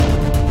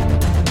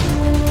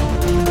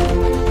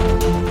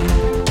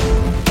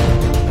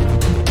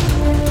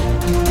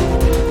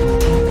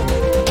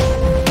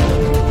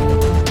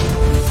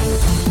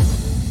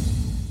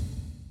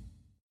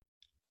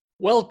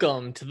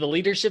Welcome to the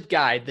Leadership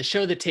Guide, the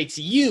show that takes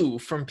you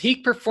from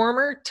peak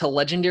performer to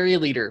legendary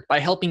leader by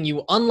helping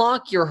you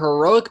unlock your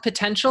heroic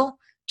potential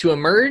to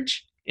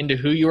emerge into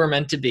who you are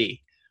meant to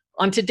be.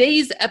 On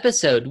today's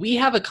episode, we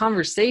have a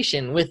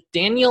conversation with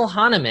Daniel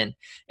Hanneman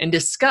and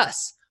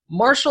discuss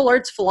martial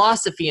arts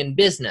philosophy in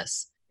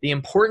business, the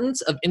importance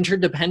of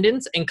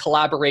interdependence and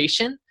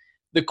collaboration,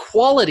 the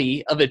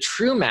quality of a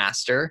true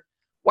master,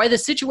 why the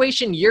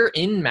situation you're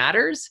in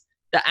matters,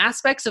 the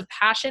aspects of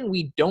passion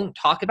we don't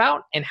talk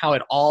about, and how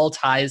it all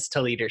ties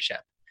to leadership.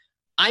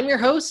 I'm your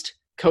host,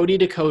 Cody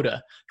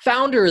Dakota,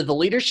 founder of the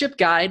Leadership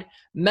Guide,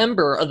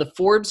 member of the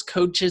Forbes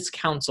Coaches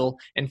Council,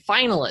 and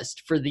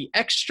finalist for the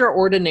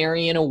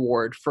Extraordinarian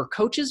Award for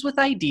coaches with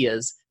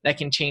ideas that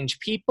can change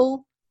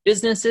people,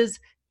 businesses,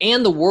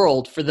 and the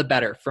world for the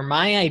better for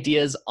my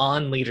ideas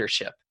on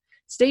leadership.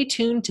 Stay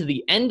tuned to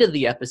the end of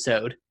the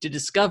episode to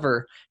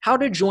discover how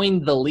to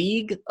join the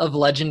League of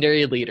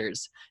Legendary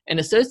Leaders, an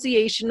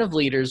association of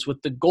leaders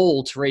with the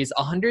goal to raise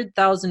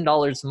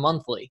 $100,000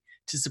 monthly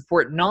to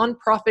support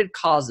nonprofit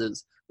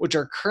causes which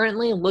are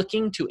currently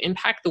looking to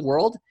impact the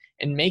world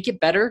and make it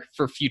better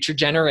for future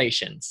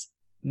generations.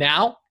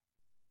 Now,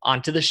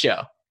 on to the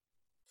show.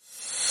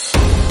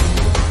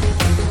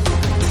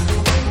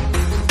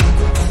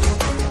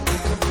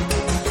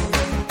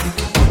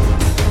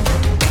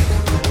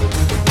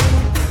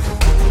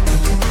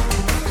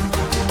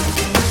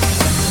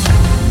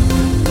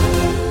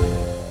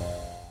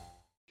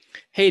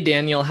 Hey,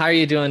 Daniel, how are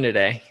you doing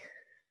today?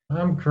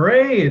 I'm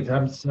great.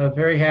 I'm so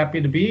very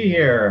happy to be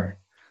here.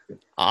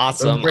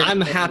 Awesome. I'm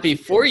happy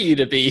for you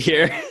to be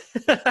here.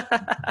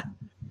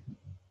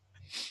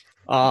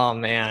 Oh,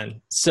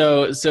 man.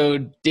 So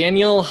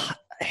Daniel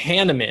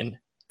Hanneman.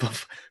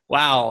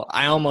 Wow,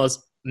 I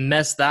almost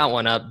messed that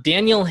one up.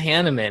 Daniel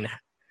Hanneman,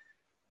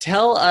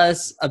 tell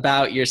us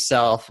about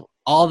yourself,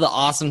 all the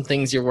awesome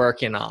things you're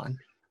working on.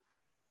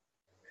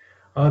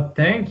 Oh,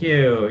 thank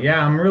you.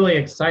 Yeah, I'm really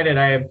excited.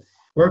 I'm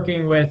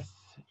working with,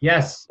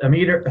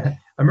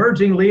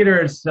 emerging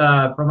leaders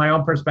from my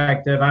own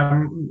perspective.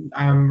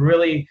 I'm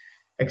really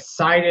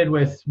excited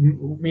with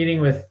meeting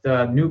with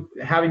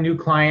having new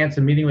clients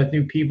and meeting with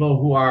new people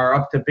who are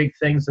up to big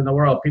things in the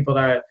world. People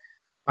that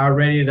are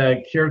ready to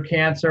cure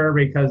cancer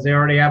because they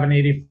already have an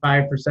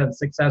 85%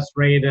 success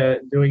rate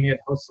doing it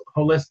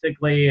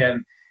holistically,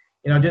 and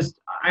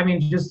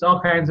just all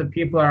kinds of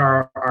people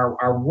are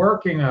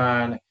working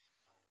on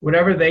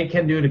whatever they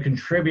can do to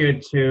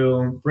contribute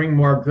to bring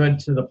more good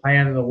to the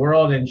planet and the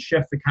world and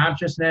shift the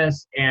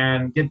consciousness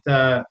and get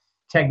the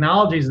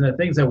technologies and the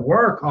things that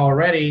work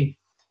already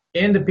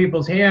into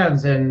people's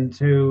hands, and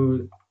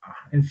to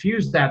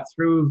infuse that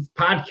through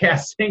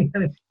podcasting,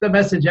 the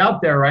message out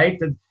there, right?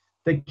 That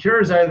the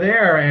cures are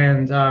there,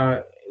 and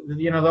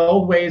the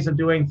old ways of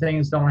doing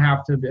things don't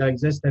have to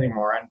exist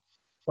anymore. And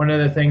one of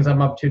the things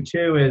I'm up to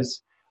too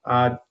is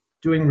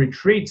doing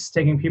retreats,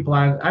 taking people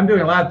on. I'm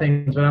doing a lot of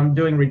things, but I'm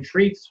doing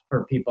retreats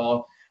for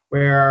people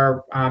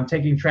where I'm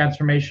taking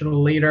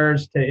transformational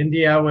leaders to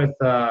India with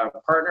a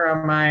partner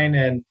of mine,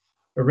 and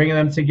we're bringing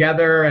them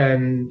together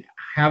and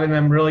having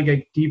them really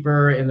get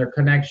deeper in their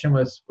connection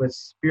with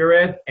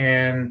spirit,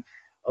 and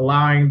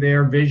allowing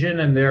their vision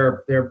and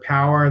their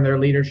power and their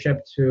leadership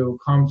to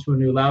come to a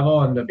new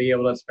level, and to be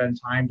able to spend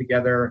time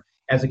together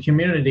as a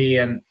community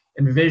and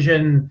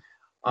envision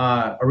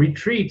a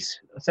retreat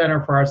center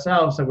for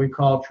ourselves that we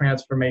call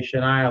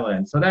Transformation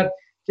Island. So that,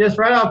 just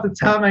right off the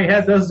top of my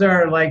head, those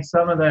are like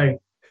some of the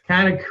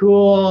kind of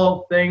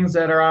cool things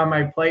that are on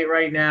my plate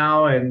right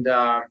now. And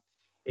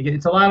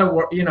it's a lot of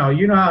work. You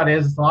know how it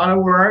is. It's a lot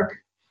of work.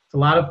 It's a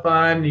lot of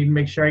fun. You can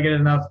make sure I get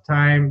enough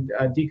time,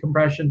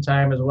 decompression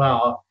time as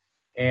well.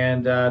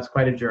 And it's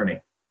quite a journey.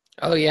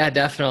 Oh, yeah,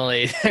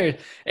 definitely.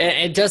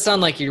 It does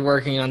sound like you're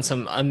working on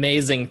some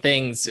amazing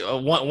things.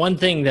 One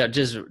thing that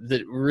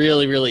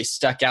really, really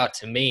stuck out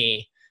to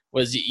me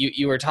was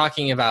you were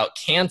talking about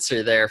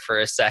cancer there for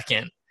a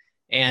second.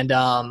 And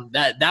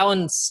that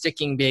one's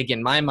sticking big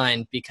in my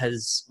mind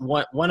because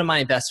one of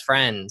my best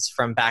friends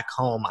from back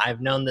home,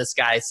 I've known this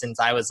guy since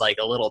I was like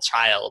a little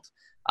child.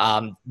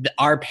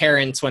 Our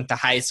parents went to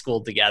high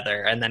school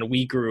together, and then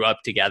we grew up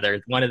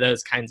together, one of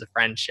those kinds of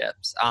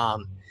friendships.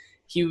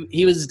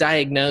 He was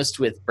diagnosed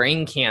with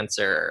brain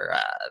cancer,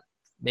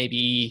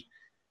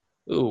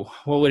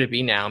 what would it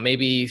be now?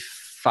 Maybe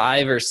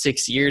 5 or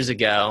 6 years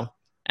ago.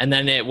 And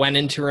then it went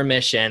into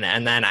remission.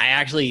 And then I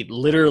actually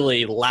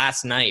literally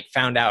last night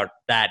found out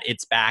that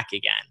it's back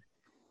again.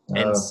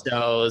 And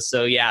so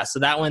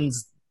that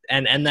one's,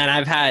 and then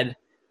I've had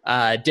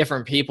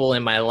different people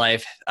in my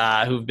life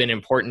who've been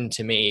important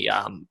to me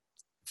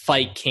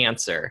fight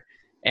cancer.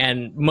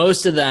 And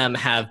most of them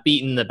have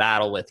beaten the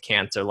battle with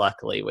cancer,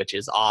 luckily, which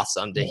is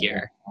awesome to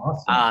hear.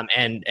 Awesome.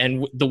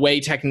 And the way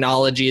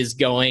technology is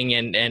going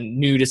and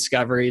new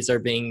discoveries are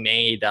being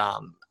made,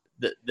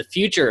 the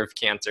future of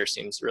cancer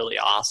seems really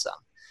awesome.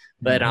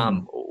 But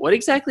what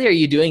exactly are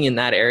you doing in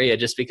that area?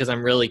 Just because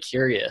I'm really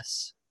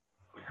curious.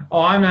 Oh,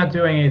 I'm not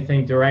doing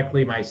anything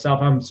directly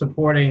myself. I'm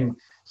supporting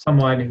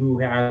someone who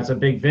has a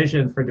big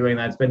vision for doing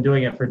that. Has been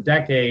doing it for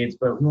decades,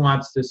 but who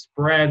wants to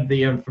spread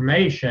the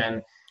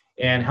information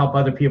and help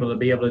other people to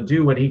be able to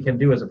do what he can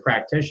do as a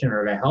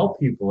practitioner to help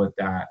people with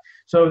that.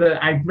 So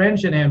that I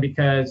mention him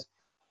because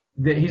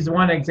he's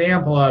one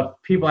example of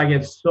people I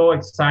get so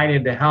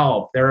excited to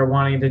help. They're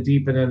wanting to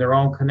deepen in their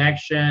own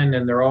connection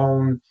and their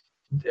own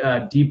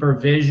deeper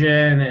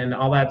vision and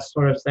all that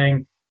sort of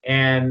thing.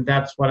 And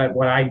that's what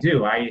I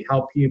do. I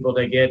help people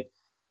to get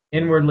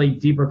inwardly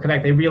deeper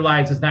connect. They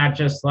realize it's not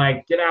just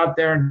like get out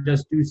there and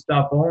just do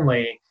stuff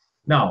only.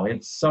 No,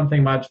 it's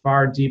something much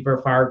far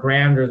deeper, far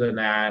grander than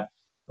that,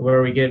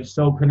 where we get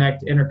so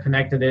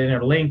interconnected and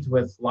interlinked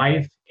with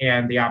life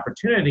and the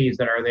opportunities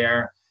that are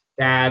there,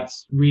 that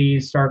we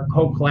start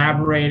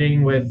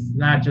co-collaborating with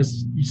not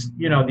just,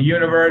 the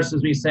universe,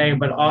 as we say,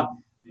 but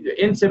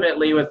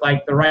intimately with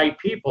like the right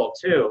people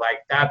too. Like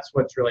that's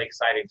what's really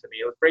exciting to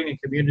me. With bringing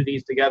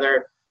communities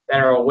together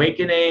that are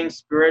awakening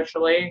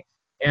spiritually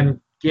and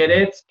get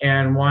it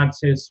and want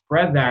to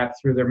spread that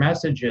through their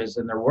messages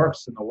and their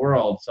works in the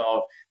world.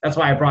 So that's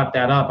why I brought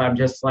that up. I'm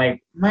just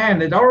like,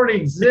 man, it already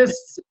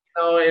exists,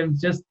 and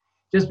just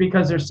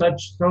because there's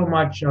so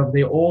much of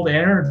the old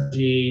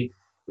energy,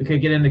 we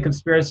could get into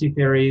conspiracy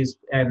theories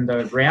and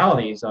the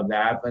realities of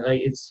that. But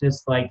like, it's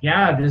just like,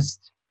 yeah,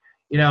 just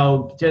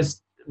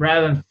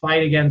rather than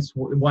fight against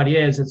what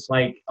is, it's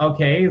like,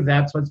 okay,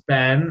 that's what's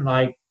been,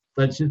 like,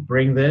 let's just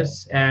bring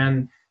this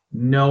and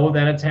know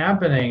that it's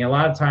happening. A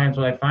lot of times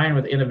what I find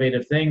with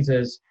innovative things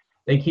is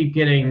they keep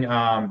getting,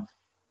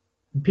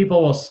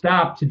 people will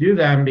stop to do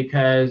them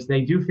because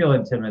they do feel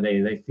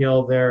intimidated. They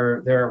feel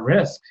they're at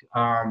risk,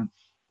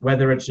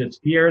 whether it's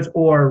just fears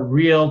or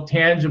real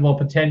tangible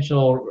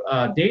potential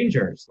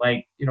dangers.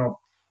 Like,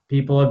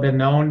 people have been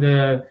known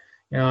to,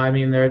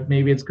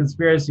 maybe it's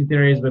conspiracy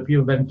theories, but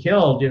people have been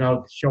killed,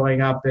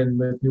 showing up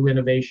with new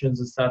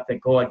innovations and stuff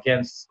that go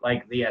against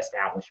like the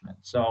establishment.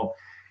 So,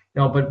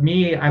 but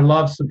me, I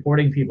love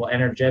supporting people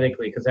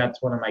energetically because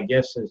that's one of my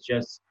gifts, is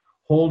just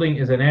holding,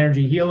 as an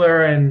energy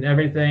healer and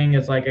everything.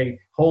 It's like I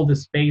hold the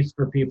space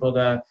for people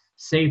to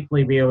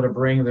safely be able to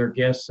bring their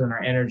gifts and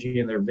their energy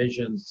and their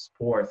visions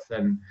forth.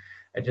 And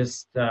I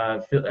just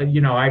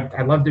feel,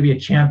 I love to be a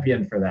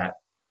champion for that.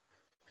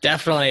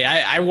 Definitely.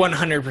 I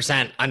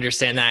 100%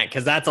 understand that,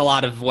 because that's a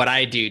lot of what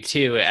I do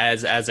too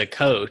as a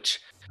coach.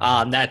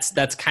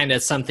 That's kind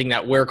of something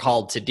that we're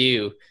called to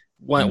do.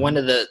 One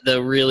of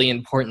the really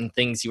important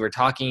things you were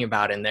talking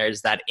about in there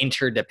is that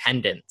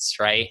interdependence,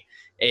 right?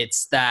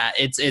 It's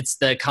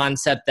the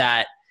concept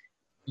that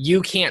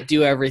you can't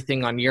do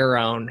everything on your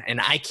own and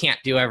I can't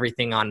do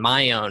everything on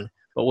my own.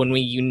 But when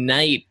we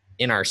unite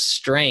in our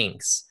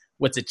strengths,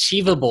 what's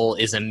achievable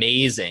is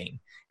amazing.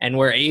 And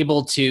we're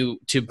able to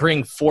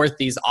bring forth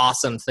these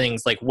awesome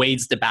things like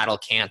ways to battle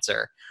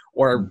cancer,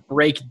 or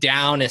break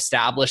down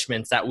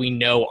establishments that we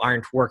know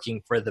aren't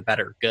working for the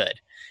better good.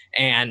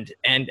 And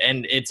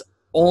it's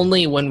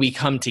only when we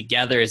come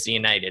together as a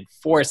united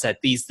force that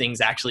these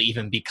things actually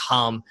even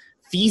become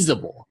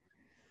feasible.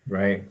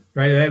 Right.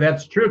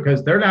 That's true,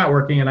 because they're not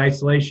working in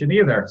isolation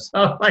either.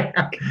 So like,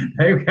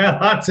 they've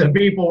got lots of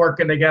people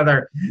working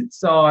together.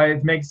 So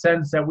it makes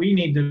sense that we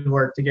need to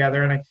work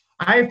together. And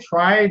I've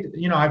tried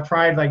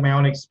like my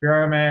own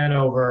experiment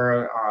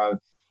over,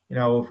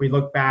 if we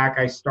look back,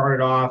 I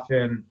started off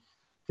in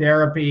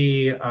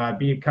therapy,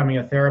 becoming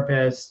a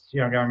therapist,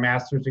 got a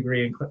master's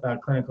degree in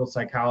clinical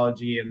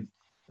psychology, and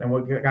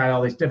we got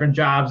all these different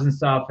jobs and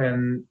stuff.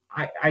 And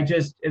I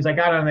just, as I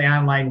got on the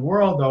online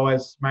world though,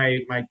 as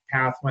my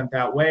path went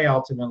that way,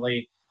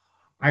 ultimately,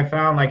 I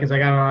found like as I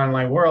got on the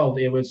online world,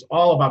 it was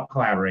all about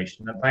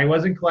collaboration. If I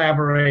wasn't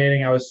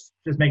collaborating, I was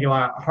just making it a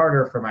lot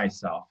harder for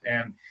myself.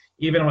 And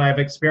even when I've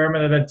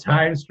experimented at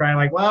times trying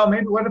like, well,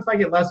 maybe what if I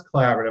get less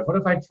collaborative? What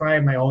if I try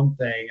my own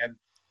thing? And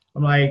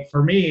I'm like,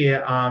 for me,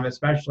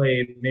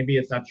 especially, maybe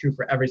it's not true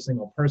for every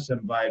single person,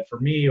 but for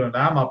me, when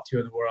I'm up to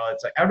in the world,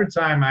 it's like every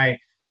time I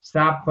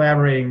stop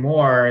collaborating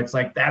more, it's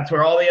like that's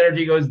where all the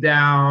energy goes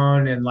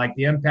down and like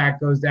the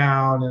impact goes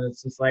down. And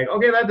it's just like,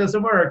 okay, that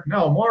doesn't work.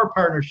 No, more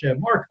partnership,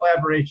 more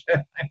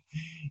collaboration.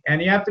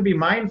 And you have to be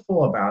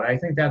mindful about it. I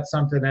think that's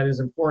something that is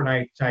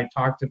important. I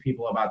talk to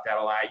people about that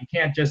a lot. You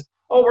can't just,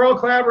 oh, we're all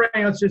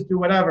collaborating, let's just do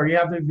whatever. You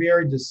have to be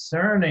very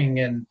discerning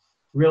and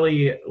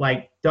really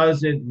like,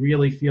 does it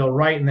really feel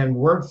right? And then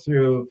work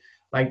through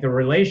like the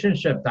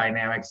relationship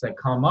dynamics that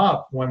come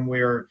up when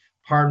we're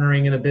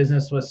partnering in a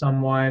business with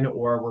someone,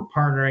 or we're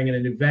partnering in a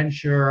new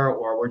venture,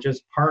 or we're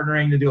just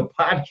partnering to do a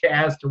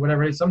podcast or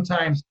whatever.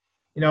 Sometimes,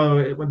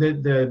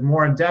 the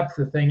more in depth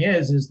the thing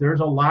is there's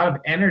a lot of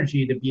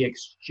energy to be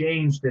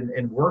exchanged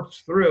and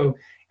worked through.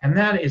 And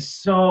that is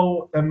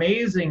so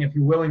amazing if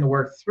you're willing to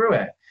work through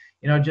it.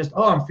 Just,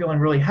 oh, I'm feeling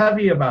really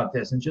heavy about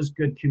this, and just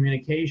good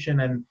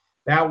communication. And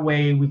that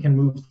way we can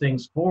move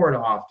things forward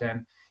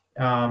often,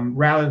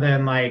 rather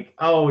than like,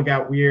 oh, it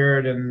got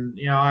weird and,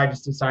 I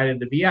just decided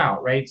to be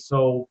out, right?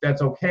 So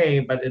that's okay,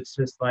 but it's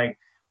just like,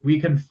 we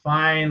can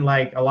find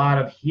like a lot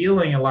of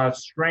healing, a lot of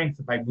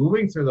strength by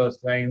moving through those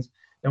things.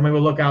 Then we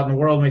will look out in the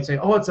world and we say,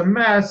 oh, it's a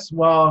mess.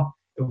 Well,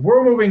 if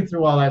we're moving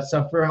through all that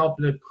stuff, we're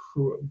helping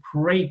to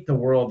create the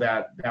world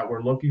that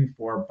we're looking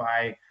for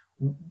by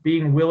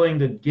being willing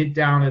to get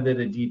down into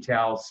the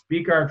details,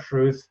 speak our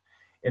truth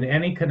in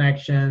any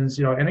connections,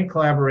 any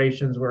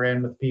collaborations we're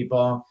in with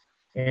people,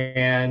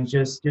 and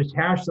just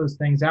hash those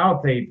things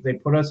out. They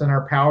put us in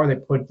our power. They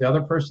put the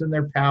other person in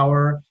their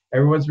power.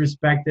 Everyone's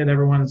respected.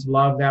 Everyone's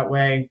loved that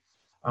way.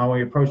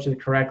 We approach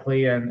it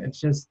correctly, and it's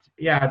just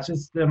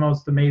the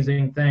most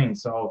amazing thing.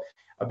 So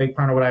a big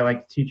part of what I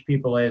like to teach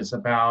people is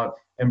about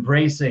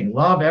embracing,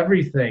 love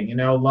everything,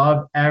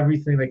 love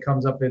everything that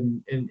comes up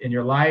in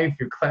your life,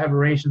 your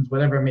collaborations,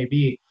 whatever it may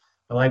be.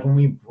 But like when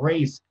we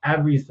embrace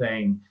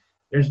everything,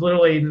 there's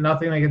literally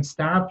nothing that can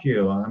stop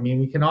you. I mean,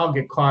 we can all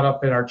get caught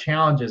up in our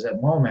challenges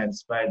at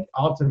moments, but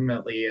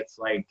ultimately it's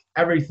like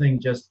everything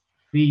just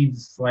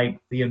feeds like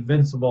the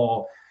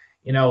invincible,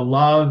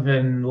 love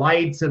and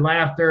lights and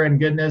laughter and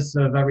goodness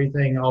of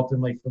everything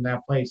ultimately from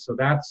that place. So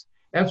that's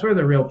where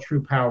the real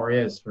true power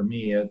is for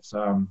me. It's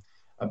a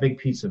big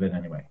piece of it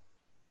anyway.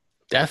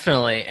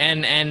 Definitely.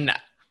 And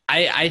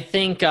I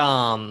think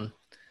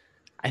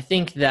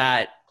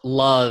that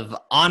love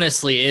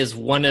honestly is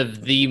one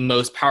of the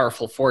most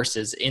powerful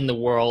forces in the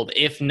world,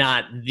 if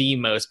not the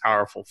most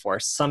powerful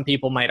force. Some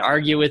people might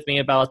argue with me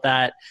about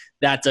that.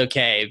 That's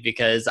okay,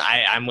 because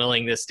I'm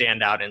willing to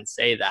stand out and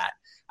say that.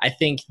 I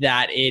think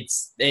that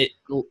it's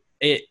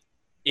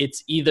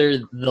either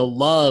the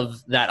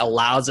love that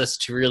allows us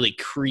to really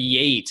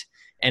create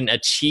and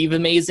achieve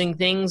amazing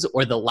things,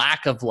 or the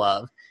lack of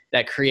love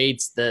that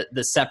creates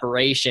the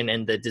separation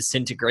and the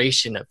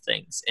disintegration of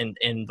things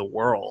in the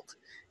world.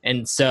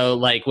 And so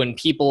like when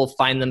people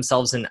find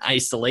themselves in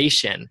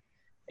isolation,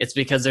 it's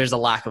because there's a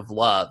lack of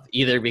love,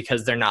 either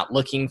because they're not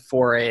looking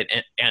for it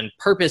and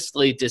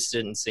purposely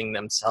distancing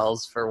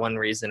themselves for one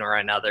reason or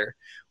another,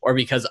 or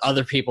because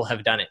other people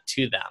have done it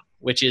to them,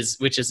 which is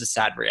a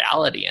sad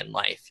reality in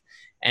life.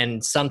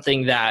 And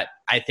something that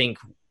I think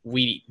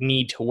we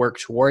need to work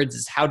towards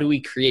is, how do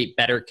we create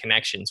better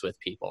connections with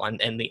people?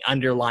 And the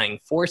underlying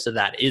force of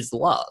that is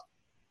love.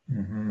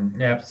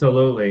 Mm-hmm.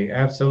 Absolutely.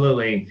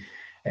 Absolutely.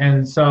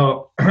 And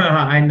so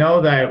I know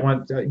that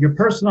when your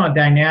personal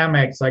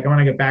dynamics, like I want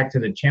to get back to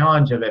the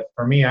challenge of it.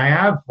 For me, I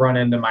have run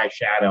into my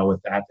shadow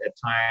with that at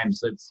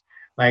times. It's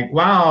like,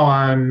 wow,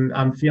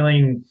 I'm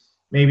feeling,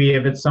 maybe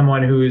if it's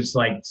someone who's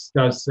like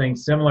does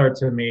things similar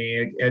to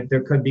me,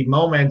 there could be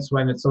moments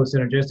when it's so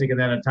synergistic, and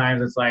then at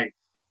times it's like,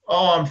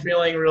 oh, I'm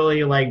feeling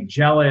really like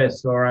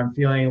jealous, or I'm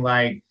feeling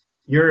like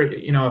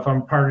if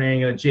I'm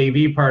partnering a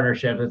JV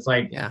partnership, it's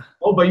like, Yeah.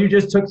 oh, but you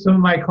just took some of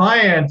my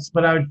clients.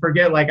 But I would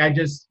forget, like, I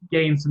just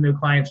gained some new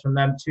clients from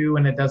them too,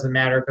 and it doesn't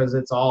matter because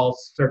it's all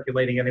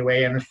circulating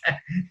anyway. And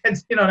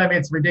it's, what I mean?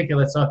 It's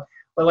ridiculous. So,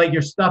 but like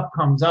your stuff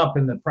comes up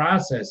in the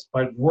process,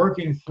 but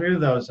working through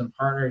those in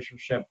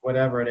partnership,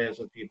 whatever it is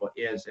with people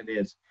it's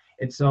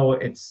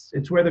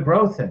where the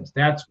growth is.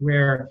 That's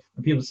where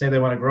when people say they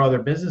want to grow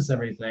their business,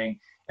 everything,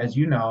 as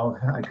you know,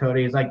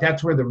 Cody, is like,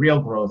 that's where the real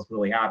growth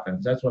really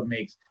happens. That's what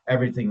makes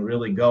everything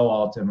really go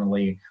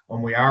ultimately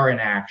when we are in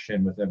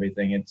action with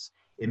everything.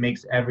 It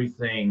makes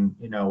everything,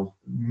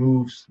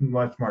 move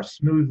much more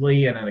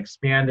smoothly in an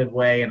expanded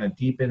way, in a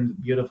deepened,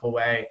 beautiful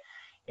way,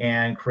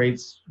 and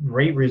creates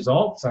great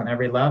results on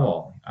every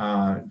level,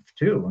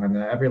 too, on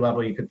every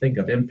level you could think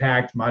of: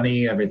 impact,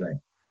 money, everything.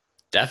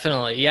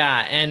 Definitely.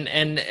 Yeah.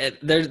 And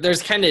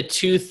there's kind of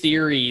two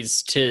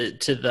theories to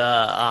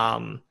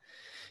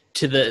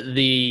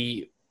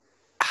the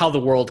how the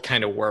world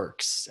kind of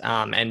works.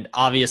 And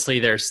obviously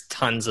there's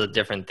tons of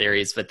different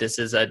theories, but this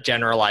is a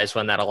generalized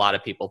one that a lot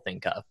of people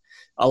think of.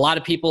 A lot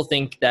of people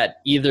think that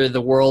either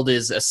the world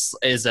is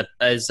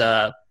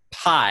a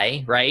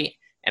pie, right?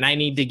 And I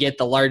need to get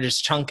the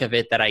largest chunk of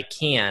it that I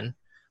can,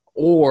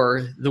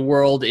 or the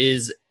world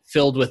is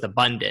filled with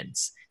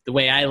abundance. The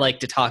way I like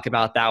to talk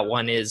about that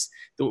one is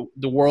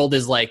the world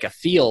is like a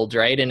field,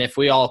 right? And if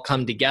we all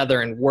come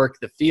together and work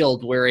the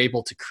field, we're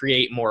able to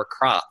create more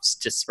crops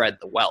to spread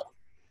the wealth,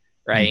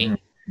 right?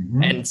 Mm-hmm.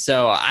 Mm-hmm. And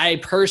so I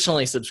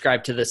personally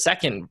subscribe to the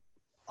second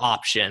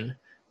option,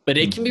 but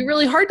it can be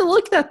really hard to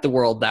look at the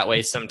world that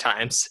way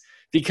sometimes,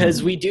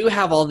 because we do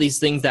have all these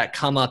things that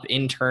come up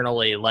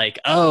internally, like,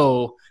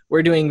 oh,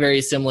 we're doing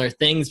very similar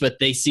things, but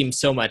they seem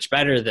so much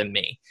better than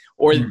me.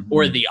 Or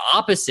the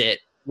opposite,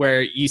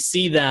 where you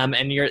see them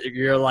and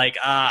you're like,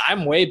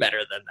 I'm way better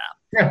than them.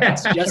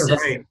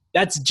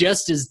 That's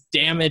just as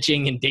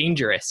damaging and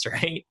dangerous,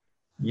 right?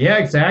 Yeah,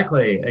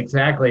 exactly.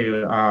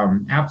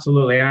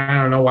 Absolutely. I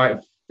don't know why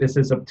this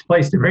is a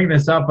place to bring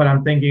this up, but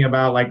I'm thinking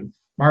about like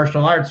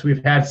martial arts.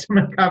 We've had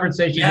some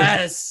conversations.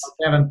 Yes.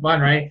 Having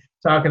fun, right?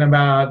 Talking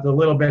about the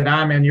little bit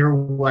I'm in. You're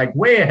like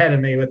way ahead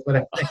of me with what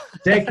I think,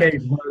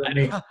 decades more than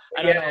me.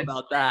 I don't know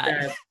about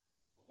that.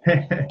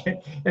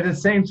 At the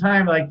same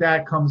time, like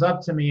that comes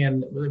up to me,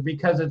 and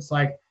because it's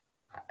like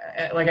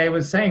I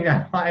was saying,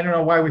 I don't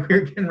know why we were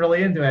getting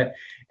really into it,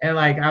 and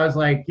like I was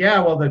like, yeah,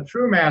 well, the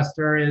true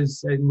master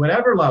is, in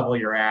whatever level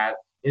you're at,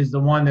 is the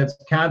one that's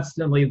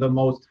constantly the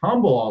most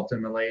humble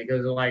ultimately,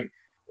 because like,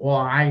 well,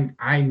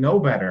 I know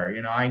better,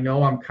 I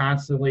know I'm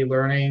constantly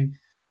learning.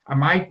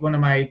 one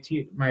of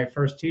my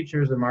first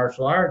teachers in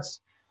martial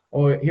arts,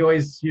 oh, he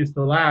always used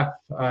to laugh.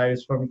 He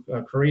was from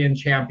a Korean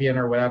champion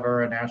or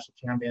whatever, a national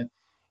champion,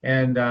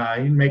 and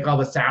he'd make all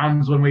the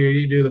sounds when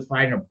we do the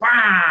fight, and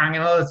bang,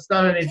 and all this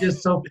stuff, and it's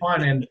just so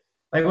fun. And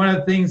like one of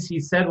the things he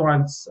said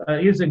once,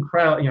 he was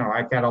incredible. You know,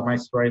 I got all my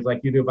stories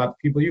like you do about the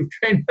people you've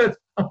trained with,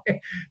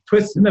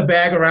 twisting the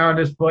bag around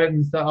his foot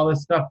and stuff, all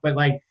this stuff. But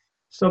like,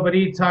 so, but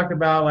he talked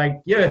about like,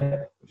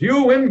 yeah, if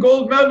you win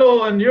gold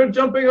medal and you're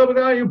jumping up and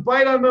down, you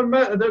bite on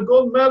the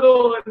gold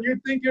medal and you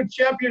think you're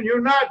champion,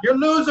 you're not, you're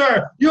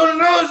loser, you're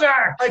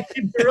loser. Like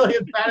he'd be really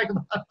emphatic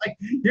about like,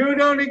 you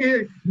don't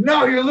get,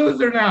 no, you're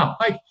loser now.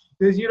 Like,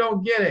 because you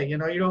don't get it, you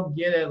know, you don't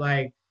get it.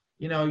 Like,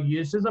 you know,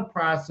 this is a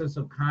process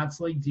of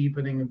constantly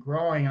deepening and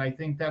growing. And I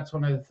think that's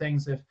one of the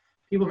things, if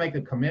people make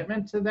a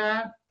commitment to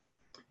that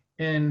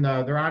in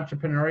their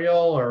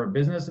entrepreneurial or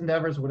business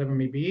endeavors, whatever it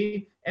may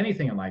be,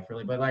 anything in life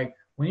really, but like,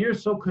 when you're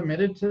so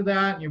committed to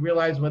that, and you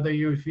realize whether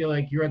you feel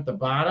like you're at the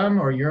bottom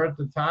or you're at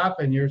the top,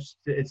 and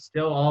it's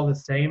still all the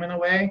same in a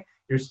way.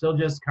 You're still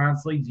just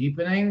constantly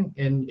deepening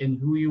in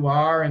who you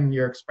are and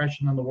your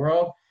expression in the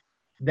world.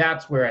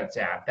 That's where it's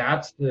at.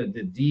 That's the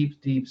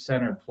deep, deep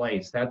centered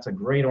place. That's a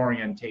great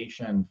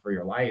orientation for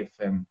your life.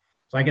 And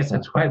so I guess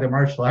that's why the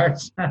martial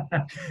arts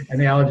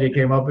analogy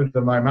came up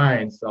into my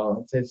mind.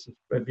 So it's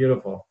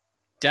beautiful.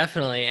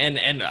 Definitely.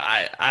 And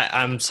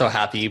I'm so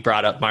happy you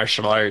brought up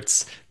martial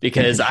arts,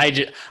 because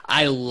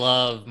I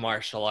love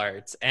martial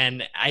arts.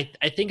 And I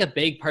think a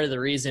big part of the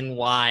reason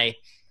why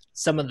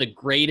some of the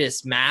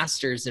greatest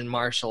masters in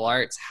martial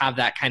arts have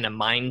that kind of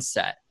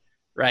mindset,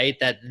 right?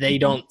 That they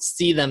don't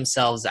see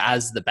themselves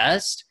as the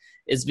best,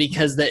 is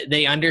because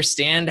they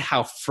understand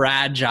how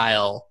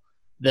fragile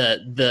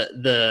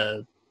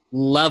the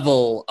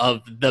level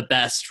of the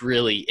best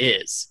really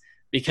is.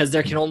 Because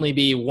there can only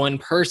be one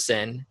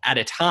person at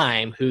a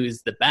time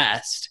who's the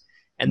best.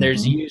 And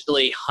there's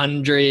usually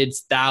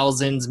hundreds,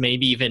 thousands,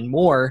 maybe even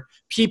more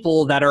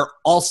people that are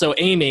also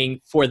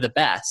aiming for the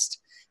best.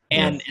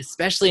 And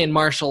especially in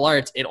martial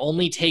arts, it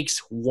only takes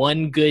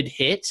one good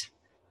hit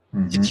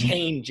to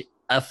change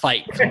a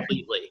fight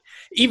completely.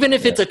 Even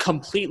if it's a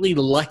completely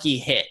lucky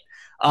hit.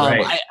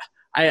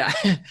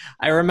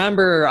 I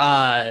remember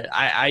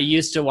I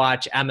used to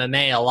watch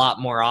MMA a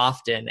lot more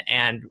often,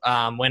 and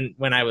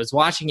when I was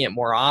watching it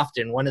more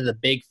often, one of the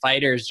big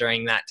fighters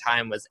during that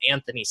time was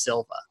Anthony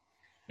Silva.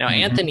 Now,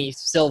 Anthony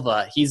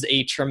Silva, he's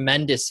a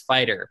tremendous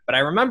fighter, but I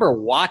remember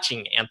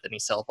watching Anthony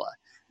Silva,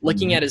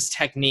 looking at his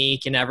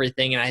technique and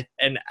everything,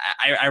 and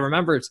I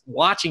remember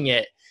watching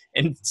it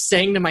and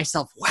saying to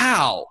myself,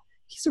 "Wow,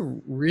 he's a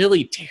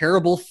really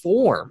terrible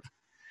form."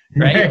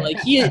 Right? Like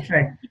he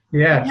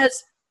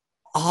has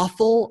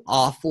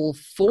awful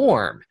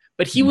form,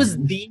 but he was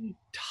the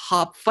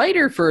top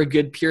fighter for a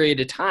good period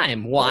of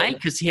time. Why?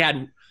 Because he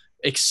had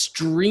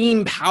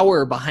extreme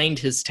power behind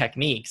his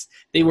techniques.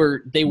 They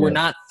were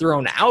not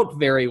thrown out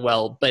very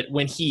well, but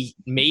when he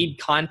made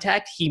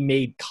contact, he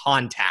made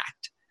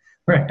contact.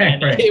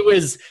 It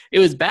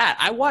was bad.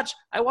 I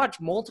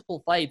watched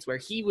multiple fights where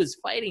he was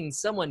fighting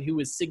someone who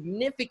was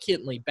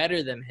significantly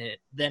better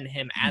than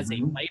him as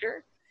a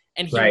fighter.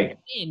 And he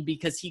won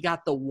because he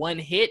got the one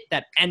hit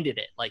that ended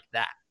it like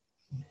that.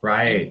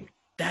 Right. And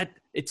that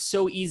it's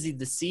so easy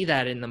to see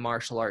that in the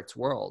martial arts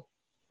world.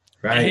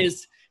 Right. And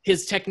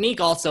his technique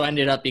also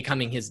ended up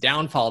becoming his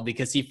downfall,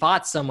 because he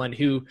fought someone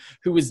who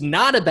was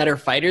not a better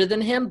fighter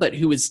than him, but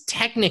who was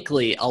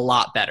technically a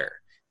lot better.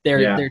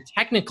 Their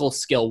technical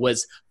skill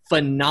was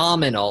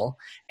phenomenal,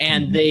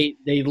 and they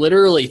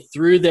literally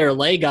threw their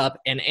leg up,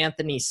 and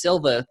Anthony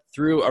Silva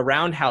threw a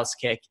roundhouse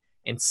kick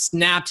and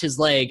snapped his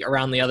leg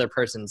around the other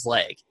person's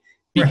leg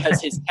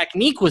because his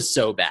technique was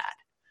so bad.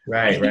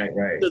 Right.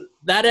 So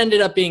that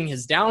ended up being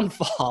his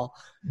downfall.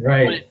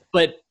 Right.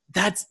 But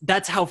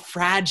that's how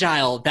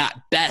fragile that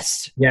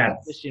best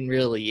position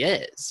really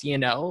is, you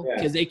know,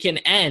 because it can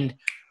end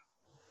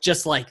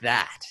just like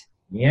that.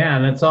 Yeah,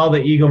 and it's all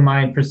the ego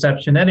mind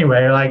perception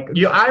anyway. Like,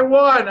 I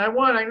won,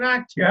 I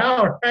knocked you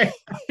out, right?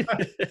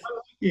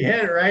 You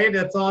hit, right?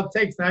 That's all it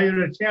takes. Now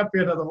you're the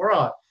champion of the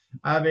world.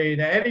 I mean,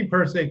 any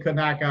person could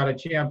knock out a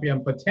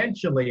champion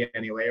potentially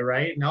anyway,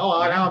 right? No,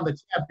 now I'm the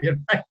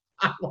champion, right?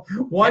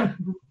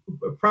 One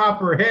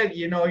proper hit,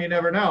 you know, you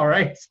never know,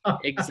 right?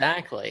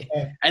 Exactly.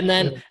 And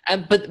then,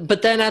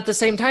 but then at the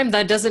same time,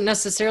 that doesn't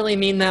necessarily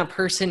mean that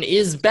person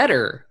is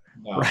better,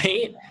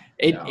 right?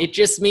 It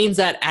just means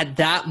that at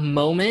that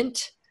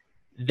moment,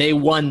 they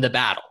won the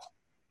battle.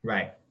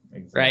 Right.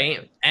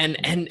 Exactly.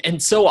 Right.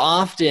 And so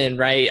often,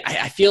 right,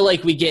 I feel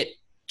like we get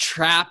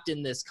trapped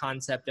in this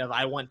concept of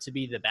I want to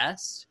be the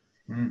best,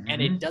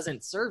 and it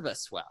doesn't serve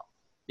us well,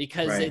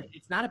 because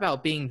it's not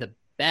about being the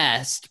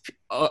best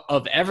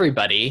of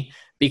everybody,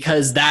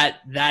 because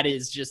that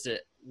is just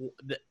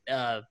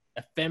a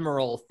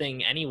ephemeral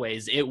thing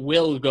anyways. It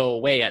will go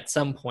away at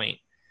some point,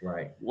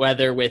 right?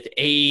 Whether with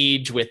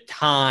age, with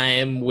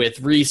time, with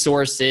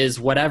resources,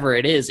 whatever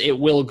it is, it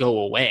will go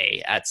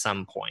away at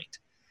some point.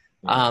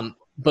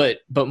 But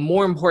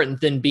more important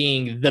than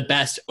being the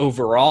best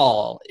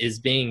overall is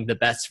being the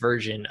best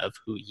version of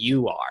who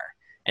you are.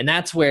 And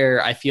that's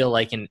where I feel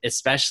like,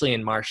 especially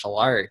in martial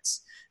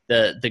arts,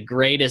 the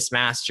greatest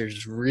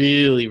masters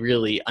really,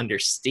 really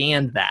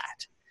understand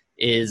that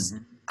is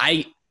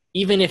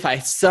even if I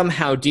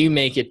somehow do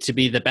make it to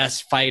be the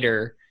best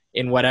fighter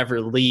in whatever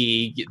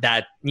league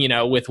that,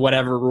 with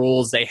whatever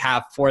rules they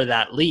have for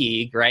that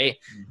league, right?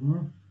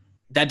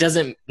 That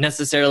doesn't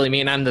necessarily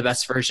mean I'm the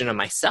best version of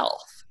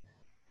myself.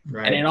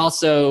 Right. And it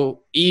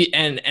also,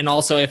 and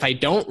also if I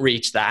don't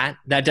reach that,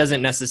 that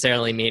doesn't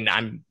necessarily mean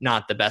I'm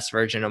not the best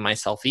version of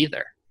myself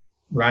either.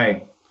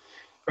 Right.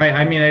 Right.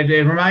 I mean, it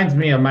reminds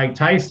me of Mike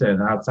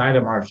Tyson outside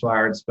of martial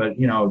arts, but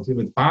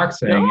with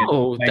boxing.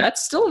 No,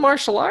 that's still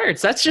martial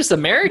arts. That's just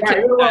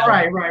American.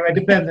 Right. It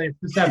depends.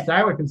 Except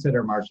I would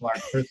consider martial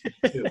arts personally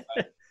too.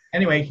 But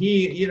anyway,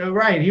 he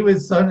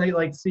was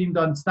suddenly seemed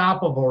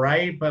unstoppable,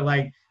 right? But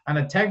on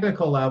a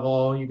technical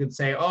level, you could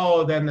say,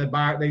 oh, then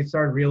they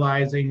started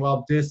realizing,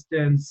 well,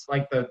 distance,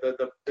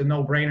 the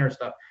no-brainer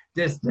stuff.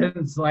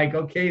 Distance,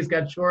 okay, he's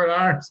got short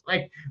arms,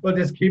 we'll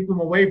just keep him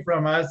away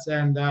from us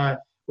and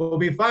we'll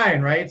be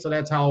fine, right? So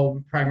that's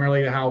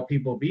primarily how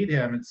people beat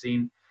him, it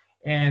seemed.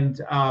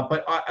 And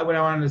but what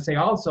I wanted to say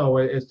also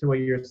is to what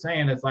you're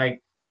saying, it's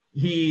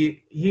he's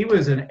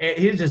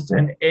just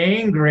an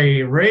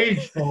angry,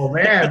 rageful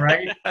man,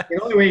 right?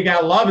 The only way he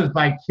got love is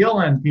by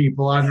killing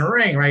people on the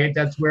ring, right?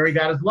 That's where he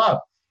got his love.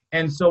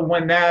 And so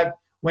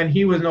when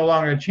he was no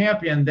longer a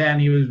champion, then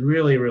he was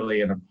really,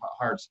 really in a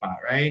hard spot,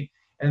 right?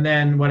 And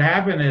then what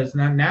happened is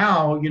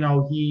now,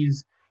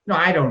 he's,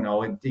 I don't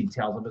know in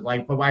details of his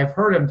life, but I've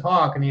heard him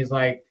talk, and he's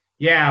like,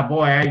 yeah,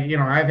 boy,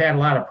 I've had a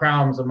lot of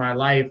problems in my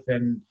life,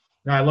 and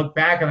I look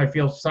back and I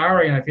feel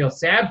sorry and I feel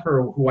sad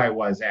for who I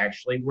was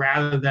actually,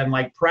 rather than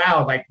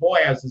proud, boy,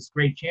 I was this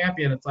great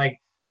champion. It's well,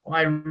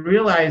 I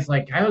realized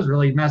I was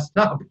really messed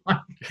up.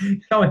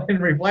 In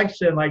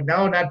reflection,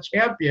 no, not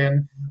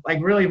champion,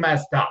 really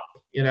messed up,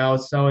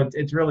 so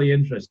it's really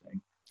interesting.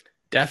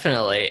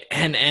 Definitely.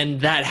 And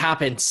that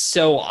happens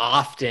so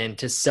often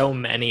to so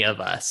many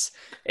of us.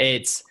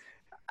 It's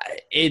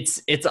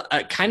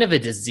a kind of a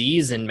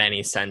disease in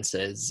many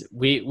senses.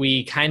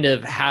 We kind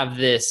of have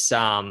this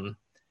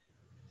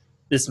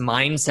this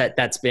mindset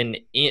that's been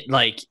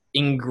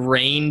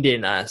ingrained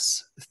in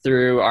us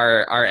through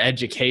our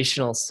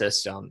educational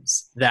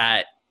systems,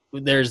 that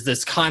there's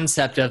this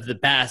concept of the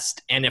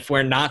best, and if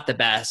we're not the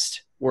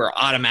best, we're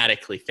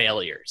automatically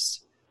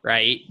failures,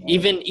 right?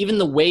 Even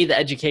the way the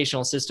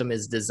educational system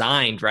is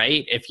designed,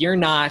 right? If you're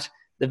not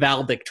the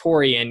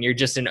valedictorian, you're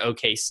just an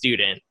okay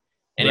student.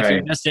 And if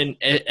you're just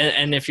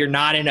and if you're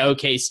not an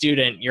okay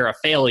student, you're a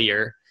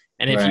failure.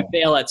 And if you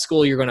fail at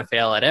school, you're going to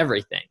fail at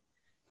everything.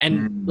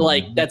 And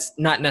that's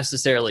not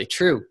necessarily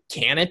true.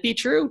 Can it be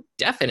true?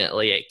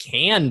 Definitely it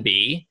can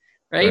be,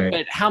 right?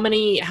 But how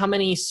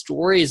many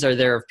stories are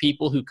there of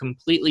people who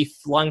completely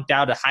flunked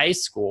out of high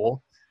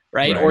school,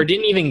 right? Or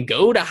didn't even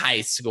go to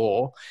high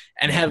school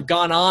and have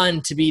gone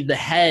on to be the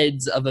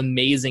heads of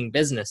amazing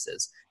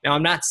businesses? Now,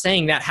 I'm not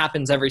saying that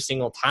happens every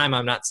single time.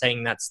 I'm not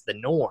saying that's the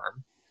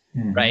norm,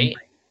 right?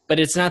 But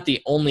it's not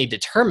the only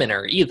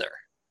determiner either.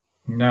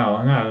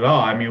 No, not at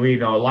all. I mean, we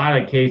know a lot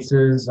of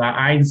cases.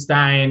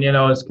 Einstein,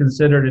 is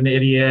considered an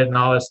idiot and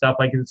all this stuff.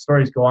 The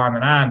stories go on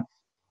and on.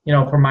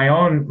 From my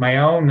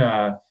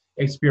own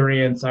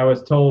experience, I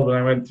was told when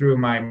I went through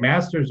my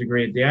master's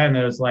degree at the end,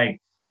 it was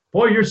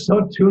boy, you're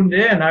so tuned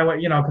in. I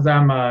went, because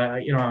I'm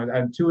an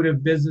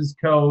intuitive business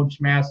coach,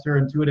 master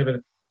intuitive,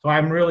 and so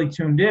I'm really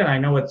tuned in. I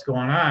know what's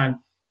going on.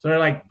 So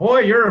they're boy,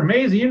 you're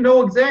amazing. You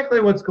know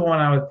exactly what's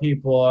going on with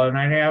people. And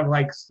I have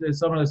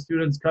some of the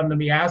students come to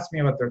me, ask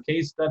me about their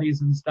case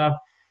studies and stuff.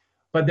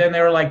 But then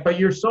they were but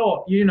you're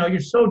so, you're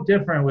so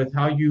different with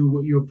how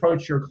you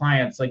approach your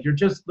clients. You're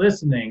just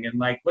listening. And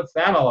what's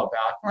that all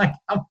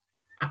about?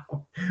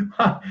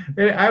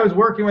 I was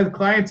working with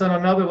clients on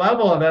another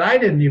level that I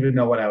didn't even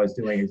know what I was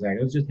doing exactly.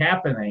 It was just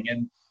happening.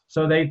 And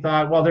so they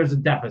thought, well, there's a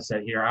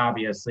deficit here,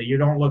 obviously. You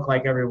don't look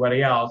like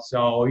everybody else.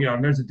 So,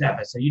 there's a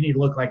deficit. You need to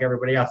look like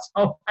everybody else.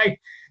 So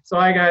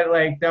I got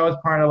that was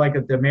part of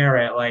a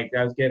demerit. I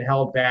was getting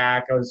held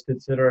back. I was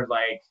considered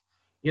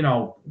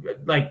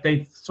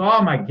they saw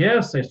my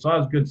gifts. They saw I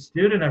was a good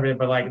student and everything,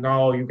 but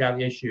no, you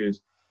got issues.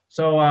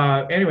 So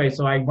anyway,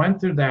 so I went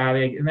through that,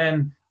 and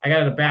then I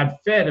got a bad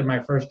fit in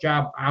my first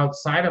job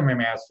outside of my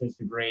master's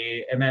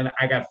degree. And then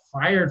I got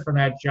fired from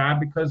that job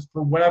because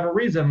for whatever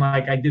reason,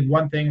 I did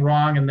one thing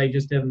wrong and they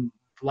just didn't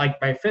like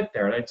my fit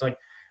there. It's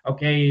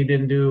okay, you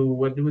didn't do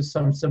what, it was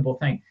some simple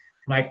thing.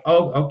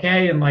 Oh,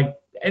 okay. And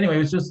anyway, it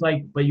was just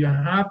but you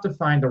have to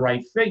find the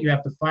right fit. You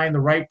have to find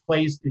the right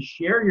place to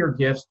share your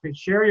gifts, to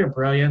share your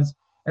brilliance.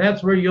 And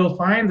that's where you'll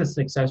find the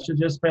success. You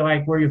just be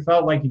where you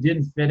felt like you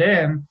didn't fit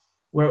in,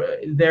 where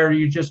there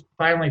you just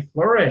finally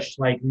flourish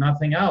like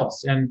nothing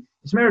else. And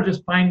it's a matter of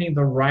just finding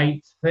the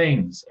right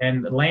things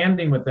and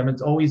landing with them. It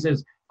always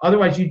is.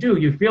 Otherwise, you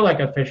feel like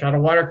a fish out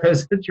of water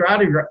because you're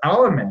out of your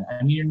element.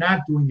 I mean, you're not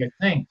doing your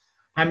thing.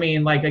 I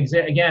mean,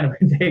 again, if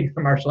we take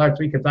martial arts,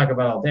 we could talk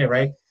about all day,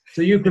 right?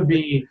 So you could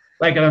be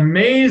an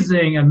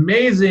amazing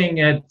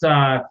at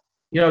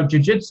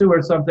jiu-jitsu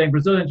or something,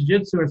 Brazilian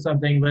jiu-jitsu or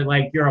something, but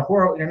like you're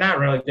not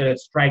really good at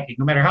striking.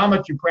 No matter how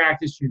much you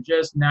practice, you're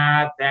just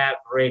not that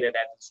great at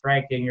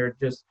striking. You're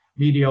just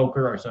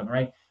mediocre or something,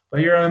 right?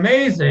 But you're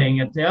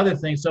amazing at the other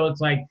thing. So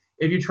it's like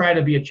if you try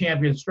to be a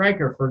champion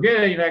striker,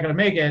 forget it, you're not going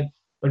to make it.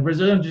 But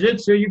Brazilian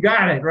jiu-jitsu, you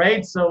got it,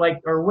 right? So like,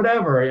 or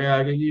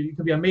whatever, you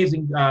could be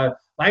amazing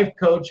life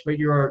coach, but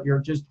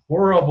you're just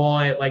horrible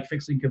at like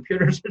fixing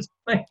computers or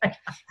something.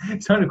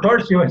 So of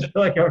course you would feel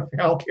like I would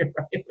help you,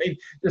 right? Like,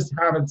 just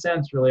common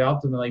sense, really,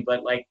 ultimately.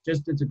 But like,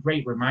 just it's a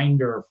great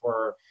reminder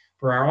for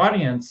our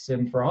audience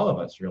and for all of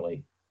us,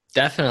 really.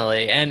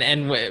 Definitely.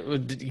 And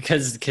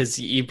because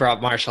you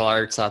brought martial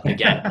arts up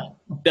again,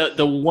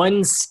 the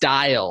one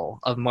style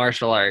of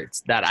martial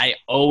arts that I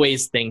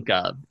always think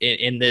of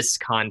in this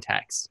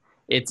context,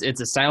 it's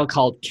a style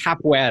called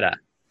capoeira,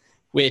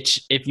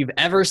 which if you've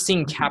ever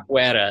seen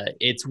capoeira,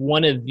 it's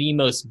one of the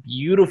most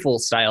beautiful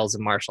styles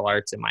of martial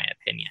arts, in my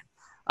opinion.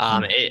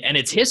 And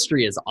its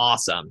history is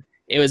awesome.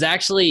 It was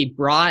actually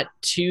brought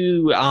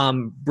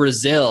to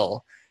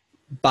Brazil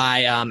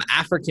by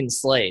African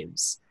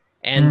slaves.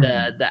 And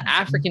the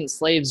African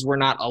slaves were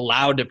not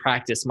allowed to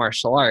practice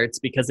martial arts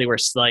because they were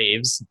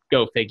slaves,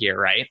 go figure,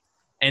 right?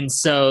 And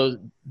so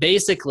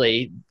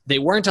basically they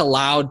weren't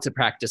allowed to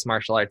practice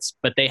martial arts,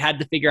 but they had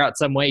to figure out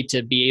some way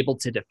to be able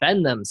to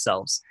defend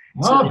themselves.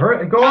 Oh,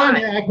 so go on.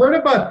 I've heard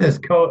about this.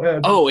 I've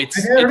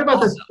heard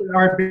about this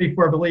art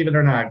before, believe it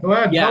or not. Go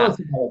ahead. Tell us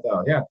about it,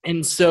 though. Yeah.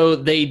 And so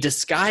they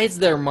disguise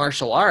their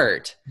martial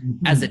art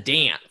as a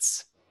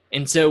dance.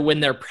 And so when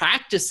they're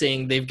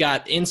practicing, they've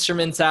got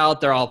instruments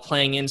out, they're all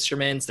playing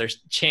instruments, they're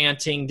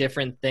chanting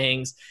different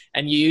things,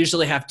 and you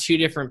usually have two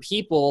different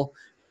people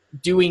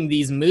doing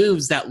these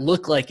moves that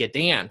look like a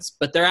dance,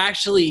 but they're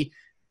actually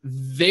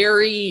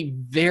very,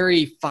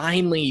 very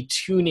finely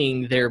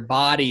tuning their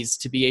bodies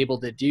to be able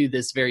to do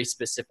this very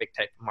specific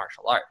type of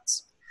martial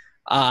arts.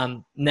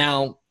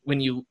 Now, when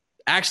you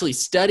actually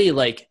study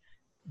like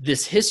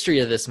this history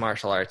of this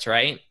martial arts,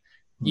 right?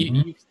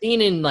 You've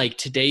seen in like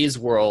today's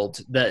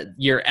world that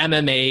your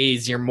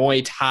MMAs, your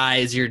Muay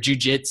Thais, your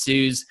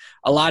Jiu-Jitsus,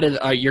 a lot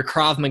of your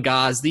Krav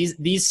Magas,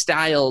 these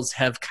styles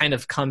have kind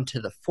of come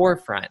to the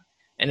forefront.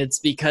 And it's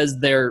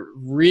because they're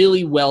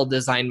really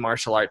well-designed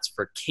martial arts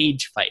for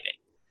cage fighting,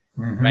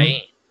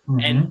 right?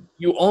 And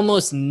you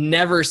almost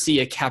never see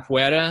a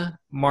capoeira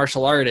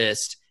martial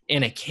artist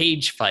in a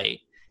cage fight.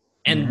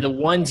 And the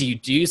ones you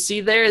do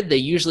see there, they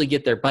usually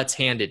get their butts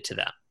handed to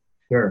them.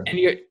 Sure.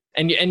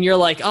 And you're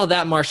like, oh,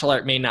 that martial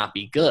art may not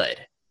be good,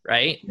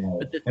 right? Yeah.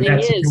 But the in thing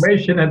that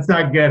situation, that's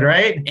not good,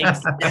 right?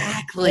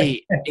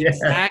 Exactly.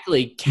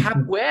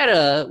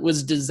 Capoeira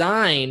was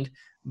designed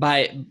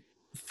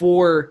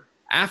for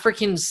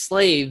African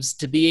slaves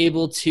to be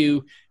able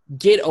to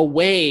get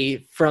away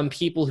from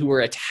people who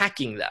were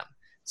attacking them.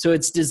 So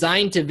it's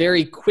designed to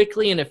very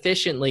quickly and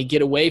efficiently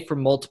get away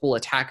from multiple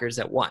attackers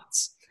at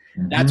once.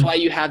 That's why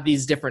you have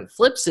these different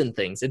flips and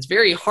things. It's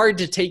very hard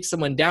to take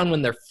someone down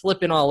when they're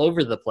flipping all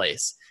over the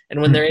place and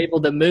when they're able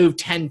to move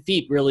 10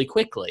 feet really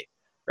quickly,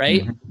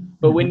 right?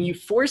 But when you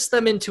force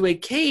them into a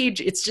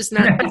cage, it's just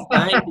not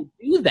designed to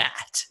do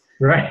that.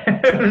 Right.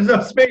 There's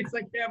no space.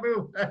 I can't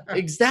move.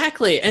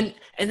 Exactly. And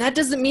that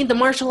doesn't mean the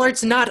martial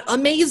art's not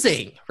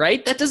amazing,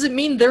 right? That doesn't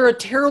mean they're a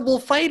terrible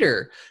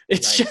fighter.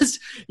 It's just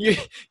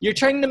you're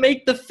trying to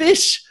make the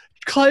fish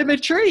climb a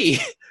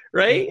tree.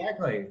 Right?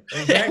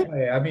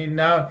 Exactly. I mean,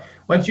 now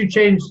once you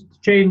change,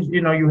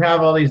 you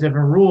have all these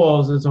different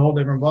rules. It's a whole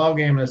different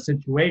ballgame in a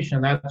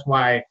situation. That's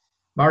why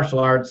martial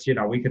arts,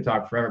 we could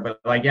talk forever, but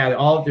like,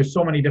 there's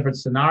so many different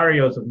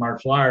scenarios of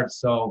martial arts.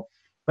 So,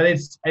 but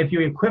it's, if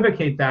you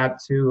equivocate that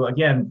to,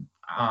 again,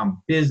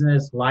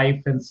 business, life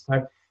and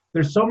stuff,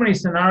 there's so many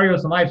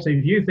scenarios in life. So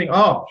if you think,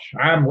 oh,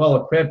 I'm well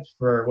equipped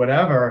for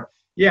whatever,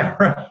 yeah,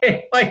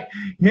 right. Like,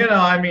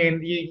 I mean,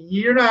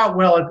 you're not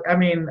well. I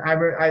mean,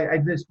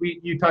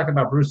 you talked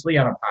about Bruce Lee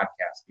on a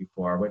podcast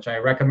before, which I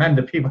recommend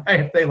to people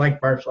if they like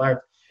martial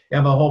arts. You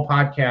have a whole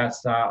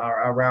podcast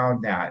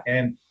around that.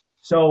 And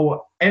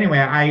so, anyway,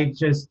 I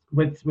just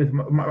with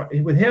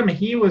him,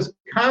 he was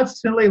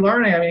constantly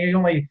learning. I mean, he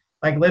only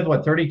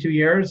lived 32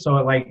 years,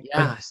 so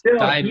but still,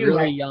 died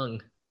really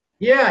young.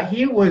 Yeah,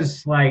 he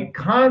was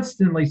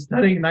constantly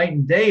studying night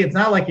and day. It's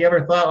not like he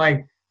ever thought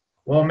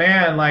well,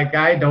 man,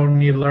 I don't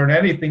need to learn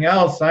anything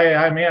else.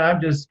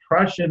 I'm just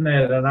crushing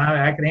it, and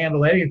I can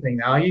handle anything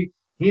now. He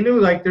knew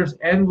there's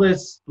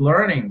endless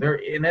learning there,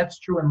 and that's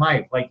true in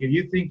life. If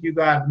you think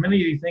the minute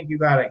you think you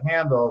got it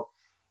handled,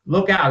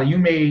 look out. You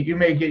may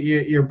get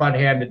your butt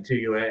handed to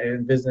you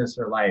in business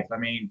or life. I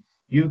mean,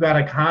 you've got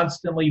to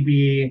constantly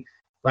be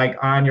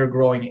on your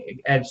growing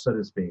edge, so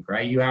to speak,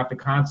 right? You have to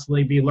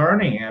constantly be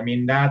learning. I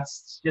mean,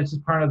 that's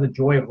just part of the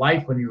joy of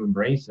life when you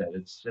embrace it.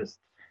 It's just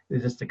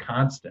a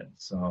constant.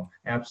 So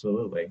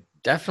absolutely.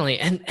 Definitely.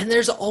 And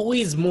there's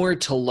always more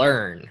to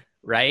learn,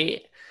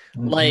 right?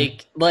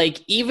 Like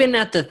even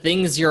at the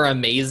things you're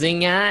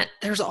amazing at,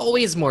 there's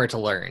always more to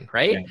learn,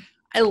 right?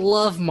 I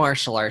love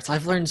martial arts.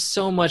 I've learned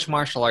so much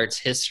martial arts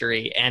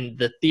history and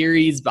the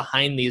theories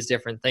behind these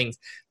different things.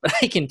 But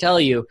I can tell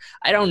you,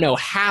 I don't know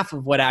half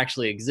of what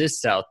actually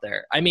exists out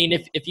there. I mean,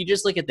 if you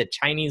just look at the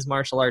Chinese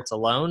martial arts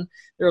alone,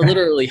 there are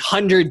literally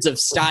hundreds of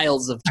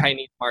styles of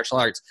Chinese martial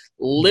arts,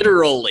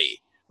 literally,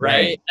 right?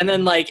 Right. And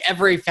then like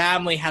every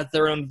family has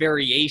their own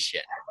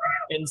variation.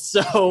 And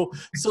so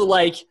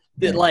like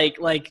that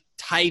like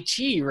Tai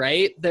Chi,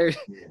 right?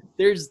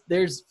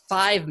 There's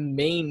five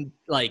main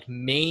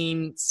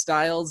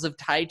styles of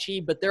Tai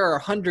Chi, but there are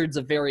hundreds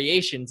of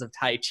variations of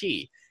Tai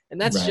Chi. And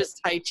that's Right.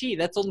 just Tai Chi.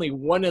 That's only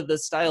one of the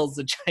styles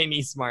of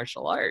Chinese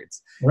martial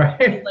arts.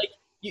 Right. Like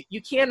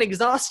you can't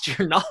exhaust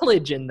your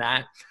knowledge in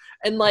that.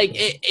 And like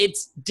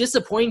it's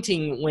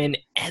disappointing when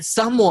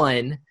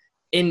someone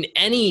in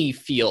any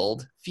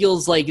field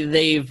feels like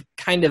they've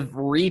kind of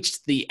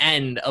reached the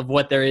end of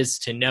what there is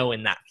to know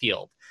in that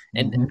field.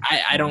 And Mm-hmm.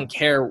 I don't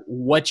care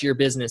what your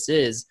business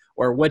is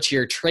or what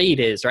your trade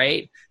is,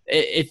 right?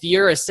 If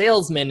you're a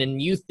salesman and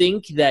you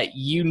think that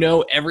you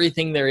know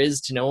everything there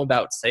is to know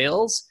about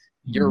sales,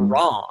 you're Mm-hmm.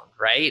 wrong,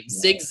 right?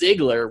 Zig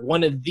Ziglar,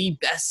 one of the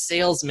best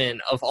salesmen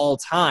of all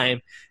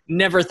time,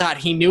 never thought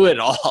he knew it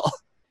all.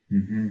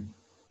 Mm-hmm.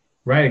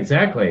 Right,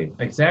 exactly.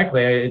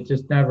 Exactly. It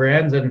just never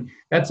ends. And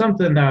that's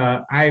something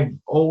I've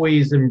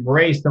always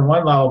embraced on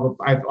one level,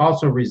 but I've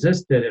also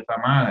resisted, if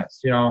I'm honest.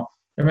 There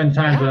have been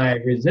times when Yeah. I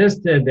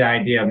resisted the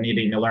idea of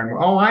needing to learn.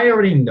 Oh, I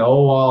already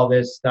know all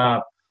this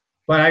stuff.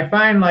 But I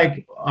find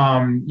like,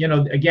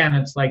 again,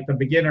 it's like the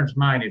beginner's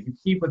mind. If you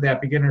keep with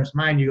that beginner's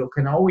mind, you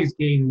can always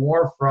gain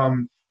more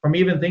from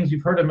even things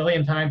you've heard a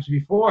million times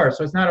before.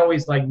 So it's not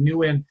always like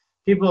new in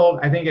people,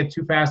 I think, get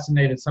too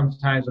fascinated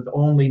sometimes with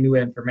only new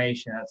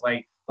information. It's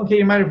like, okay,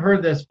 you might have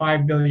heard this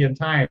 5 million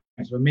times,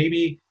 but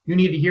maybe you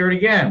need to hear it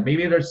again.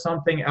 Maybe there's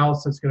something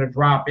else that's going to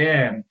drop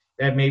in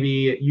that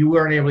maybe you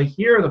weren't able to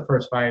hear the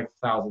first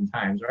 5,000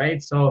 times,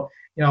 right? So,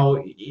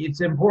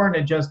 it's important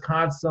to just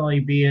constantly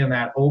be in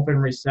that open,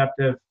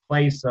 receptive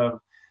place of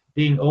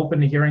being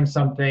open to hearing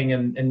something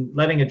and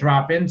letting it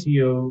drop into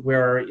you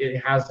where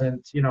it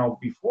hasn't,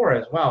 before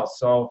as well.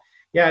 So,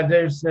 yeah,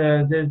 there's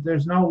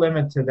no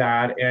limit to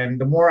that. And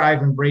the more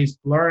I've embraced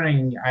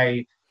learning,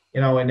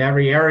 in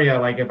every area,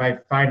 like if I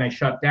find I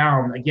shut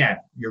down, again,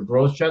 your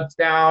growth shuts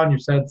down, your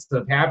sense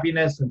of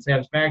happiness and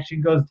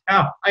satisfaction goes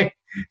down.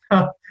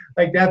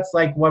 Like that's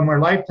like when we're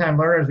lifetime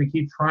learners, we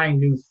keep trying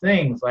new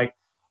things. Like,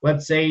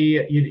 let's say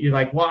you're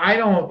like, well, I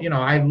don't,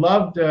 I'd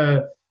love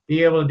to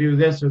be able to do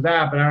this or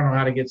that, but I don't know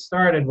how to get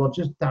started. Well,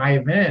 just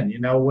dive in,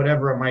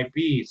 whatever it might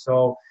be.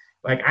 So,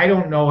 like, I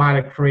don't know how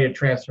to create a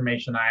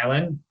transformation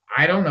island.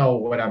 I don't know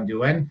what I'm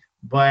doing,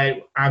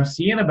 but I'm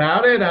seeing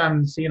about it.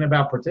 I'm seeing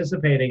about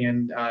participating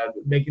and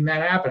making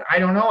that happen. I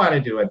don't know how to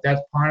do it.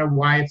 That's part of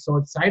why it's so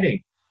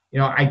exciting.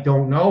 I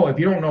don't know. If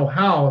you don't know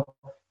how,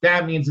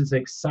 that means it's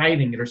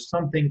exciting. There's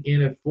something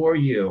in it for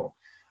you.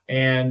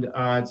 And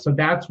so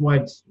that's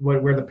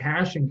where the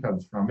passion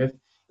comes from.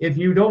 If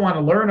you don't want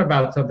to learn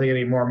about something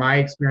anymore, my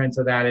experience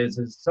of that is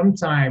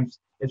sometimes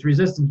it's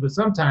resistance, but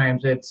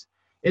sometimes it's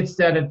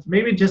that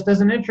maybe it just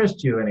doesn't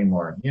interest you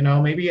anymore.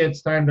 Maybe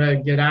it's time to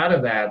get out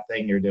of that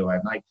thing you're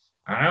doing. Like,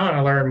 I don't want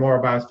to learn more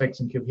about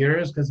fixing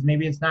computers because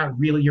maybe it's not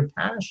really your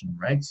passion,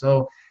 right?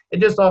 So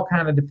it just all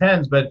kind of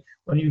depends. But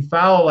when you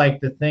follow like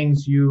the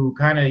things you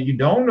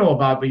don't know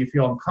about, but you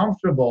feel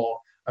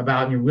uncomfortable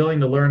about, and you're willing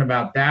to learn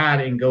about that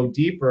and go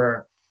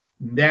deeper,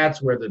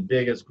 that's where the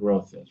biggest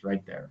growth is,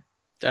 right there.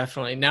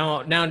 Definitely.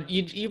 Now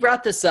you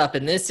brought this up,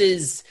 and this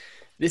is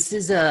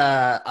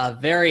a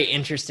very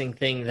interesting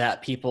thing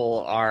that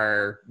people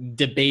are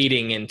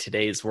debating in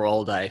today's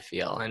world, I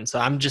feel. And so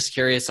I'm just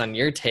curious on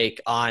your take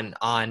on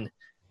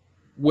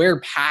where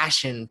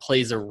passion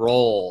plays a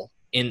role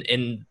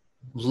in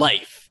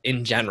life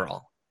in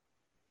general.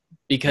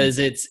 Because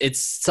it's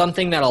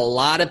something that a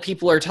lot of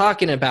people are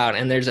talking about,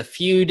 and there's a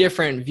few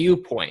different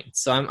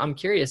viewpoints. So I'm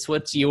curious,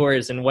 what's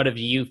yours, and what have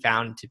you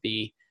found to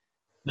be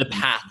the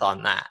path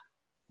on that?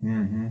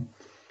 Mm-hmm.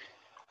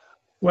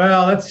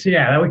 Well, let's see.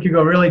 Yeah, we could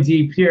go really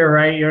deep here,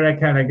 right? You're that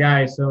kind of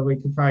guy, so we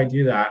could probably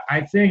do that.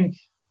 I think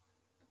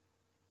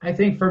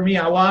for me,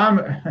 well,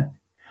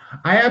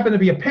 I happen to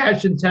be a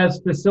passion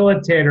test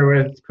facilitator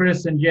with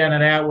Chris and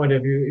Janet Atwood,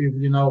 if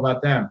you know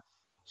about them.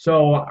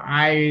 So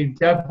I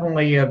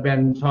definitely have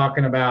been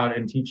talking about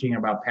and teaching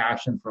about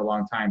passion for a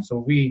long time.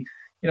 So the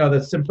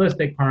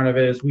simplistic part of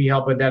it is we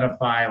help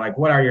identify like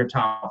what are your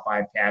top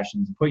 5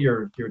 passions, put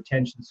your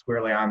attention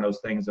squarely on those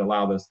things,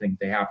 allow those things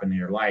to happen in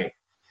your life.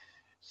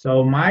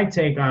 So my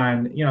take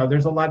on,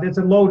 there's it's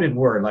a loaded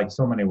word, like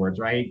so many words,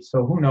 right?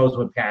 So who knows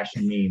what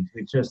passion means?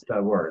 It's just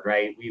a word,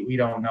 right? We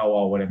don't know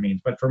all what it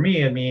means. But for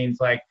me, it means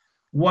like,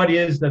 what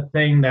is the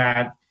thing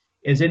that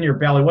is in your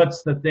belly?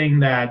 What's the thing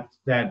that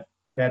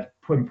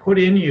put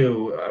in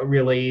you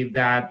really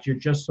that you're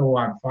just so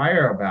on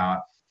fire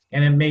about?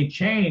 And it may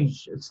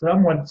change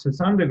somewhat to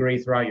some degree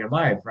throughout your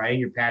life, right?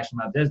 You're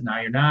passionate about this, now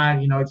you're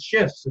not, it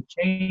shifts, it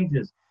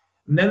changes.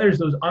 And then there's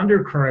those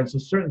undercurrents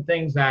of certain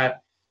things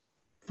that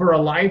for a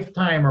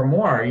lifetime or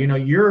more,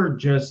 you're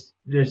just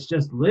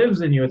just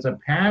lives in you. It's a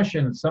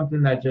passion. It's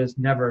something that just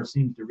never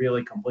seems to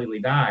really completely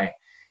die.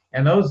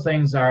 And those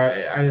things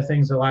are the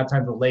things a lot of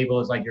times the label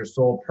is like your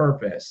sole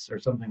purpose or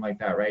something like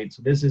that, right?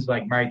 So this is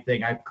like my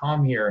thing. I've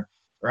come here,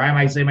 or I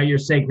might say your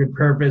sacred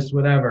purpose,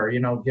 whatever,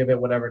 give it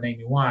whatever name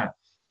you want.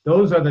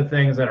 Those are the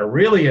things that are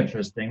really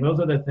interesting. Those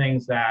are the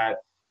things that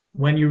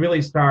when you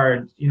really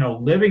start,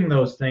 living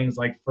those things,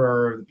 like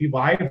for the people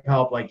I've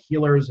helped, like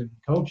healers and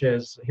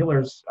coaches,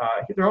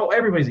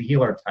 everybody's a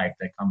healer type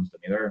that comes to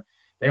me.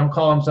 They don't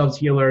call themselves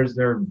healers.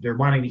 They're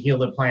wanting to heal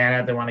the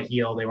planet. They want to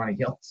heal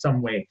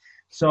some way.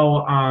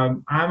 So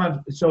the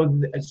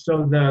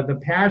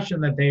passion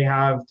that they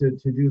have to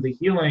do the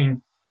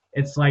healing,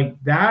 it's like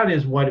that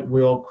is what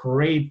will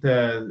create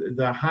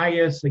the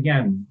highest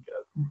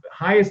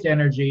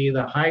energy,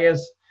 the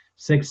highest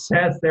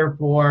success.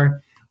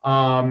 Therefore,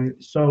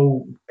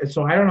 so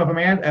I don't know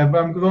if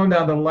I'm going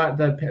down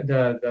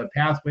the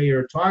pathway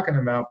you're talking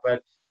about, but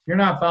if you're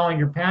not following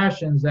your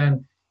passions,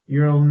 then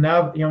you'll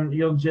never.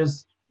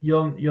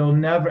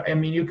 I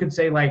mean, you could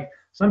say like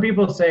some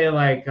people say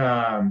like.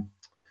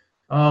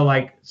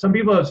 Like some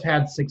people have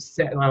had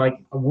success, like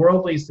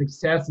worldly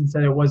success, and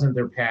said it wasn't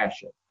their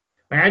passion.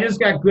 Like I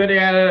just got good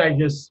at it. I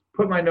just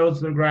put my nose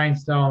to the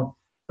grindstone.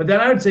 But then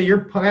I would say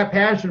your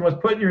passion was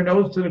putting your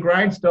nose to the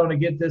grindstone to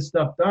get this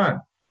stuff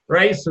done,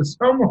 right? So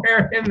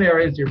somewhere in there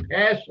is your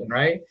passion,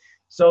 right?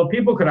 So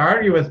people could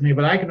argue with me,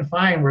 but I can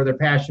find where their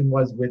passion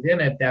was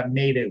within it that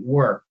made it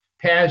work.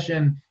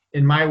 Passion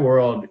in my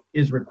world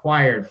is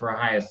required for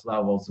highest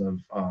levels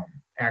of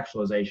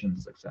actualization and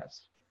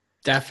success.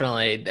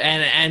 Definitely.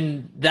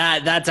 And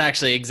that's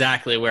actually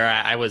exactly where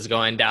I was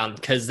going down,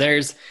 because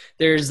there's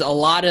a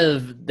lot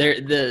of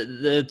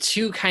the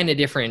two kind of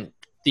different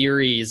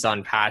theories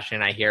on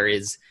passion I hear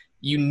is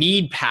you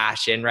need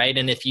passion, right?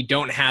 And if you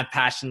don't have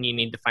passion, you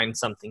need to find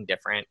something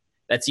different.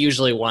 That's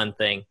usually one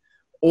thing.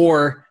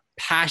 Or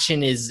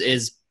passion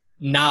is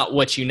not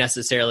what you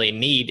necessarily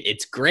need.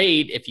 It's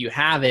great if you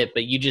have it,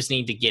 but you just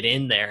need to get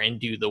in there and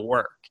do the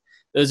work.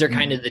 Those are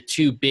kind of the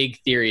two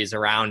big theories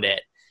around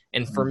it.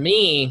 And for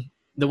me,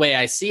 the way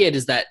I see it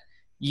is that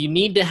you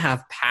need to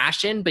have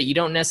passion, but you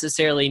don't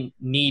necessarily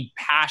need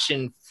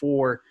passion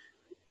for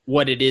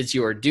what it is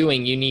you're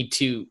doing. You need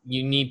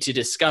to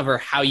discover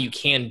how you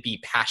can be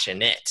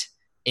passionate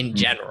in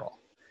general.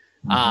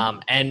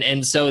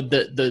 And so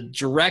the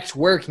direct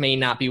work may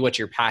not be what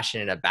you're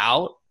passionate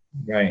about,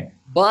 right?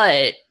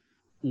 But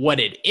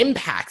what it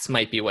impacts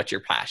might be what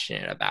you're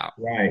passionate about.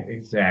 Right,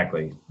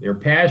 exactly. Your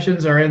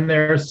passions are in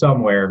there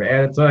somewhere,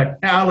 and it's like,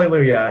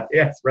 hallelujah.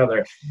 Yes,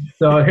 brother.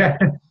 So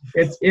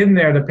it's in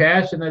there. The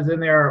passion is in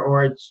there,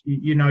 or it's,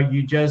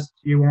 you just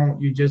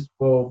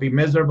will be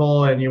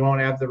miserable and you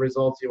won't have the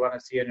results you want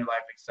to see in your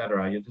life,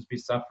 etc. You'll just be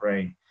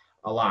suffering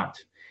a lot.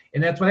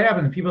 And that's what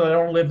happens. People that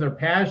don't live their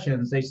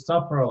passions, they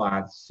suffer a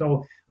lot.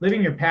 So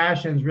living your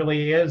passions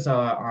really is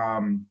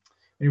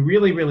you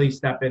really, really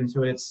step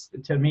into it. It's,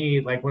 to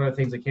me, like one of the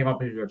things that came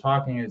up as you were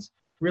talking is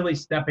really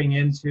stepping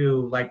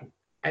into, like,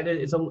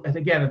 it's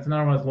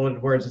another one of those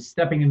loaded words. It's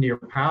stepping into your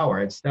power.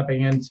 It's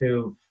stepping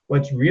into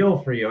what's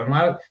real for you.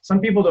 And some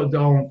people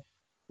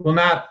will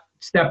not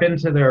step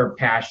into their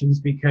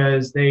passions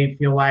because they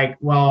feel like,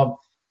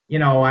 well,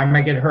 I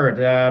might get hurt.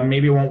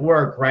 Maybe it won't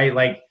work, right?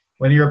 Like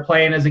when you were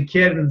playing as a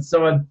kid and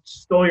someone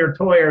stole your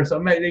toy or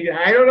something,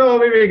 I don't know,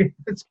 maybe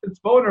it's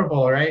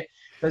vulnerable, right?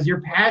 Because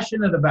you're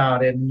passionate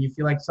about it and you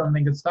feel like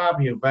something could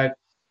stop you. But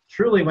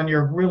truly, when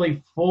you're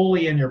really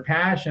fully in your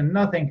passion,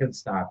 nothing could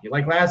stop you.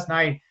 Like last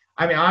night,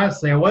 I mean,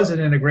 honestly, I wasn't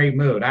in a great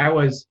mood.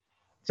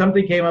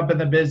 Something came up in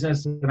the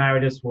business and I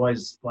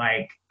was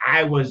like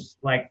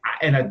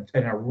in a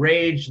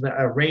rage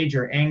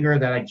or anger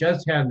that I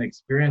just hadn't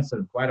experienced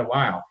in quite a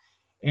while.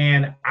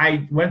 And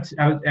I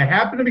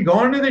happened to be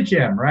going to the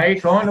gym, right?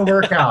 Going to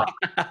work out.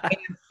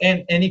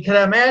 and you can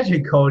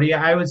imagine, Cody,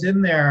 I was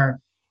in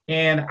there.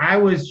 And I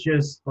was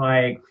just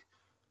like,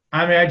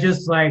 I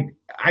just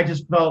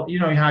felt,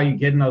 how you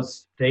get in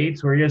those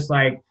states where you're just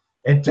like,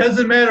 it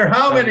doesn't matter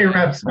how many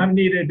reps I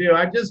need to do.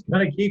 I'm just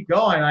going to keep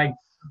going. Like,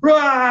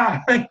 rah!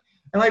 And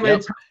like by the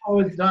time I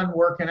was done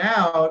working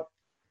out,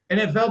 and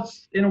it felt,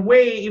 in a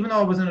way, even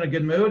though I wasn't in a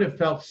good mood, it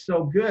felt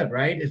so good,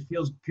 right? It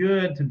feels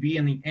good to be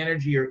in the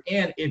energy you're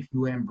in if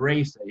you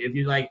embrace it. If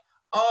you're like,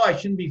 oh, I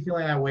shouldn't be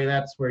feeling that way,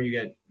 that's where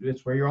you're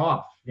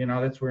off.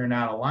 That's where you're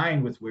not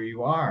aligned with where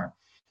you are.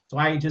 So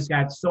I just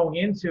got so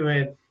into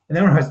it. And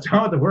then when I was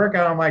done with the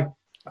workout, I'm like,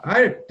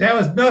 that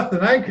was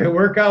nothing. I could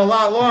work out a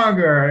lot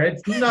longer.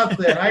 It's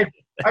nothing. I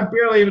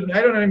don't even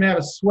have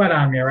a sweat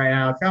on me right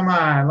now. Come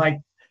on. Like,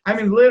 I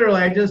mean,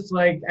 literally, my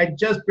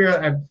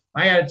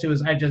attitude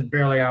is I just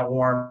barely got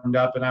warmed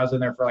up and I was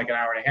in there for like an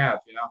hour and a half,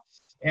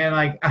 And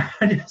like,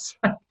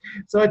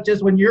 so it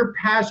just, when you're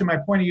passionate, my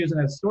point of using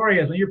that story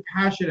is when you're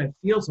passionate, it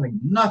feels like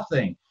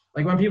nothing.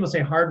 Like when people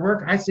say hard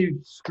work, I say,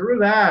 screw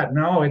that.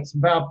 No, it's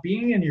about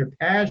being in your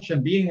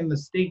passion, being in the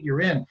state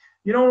you're in.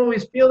 You don't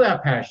always feel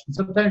that passion.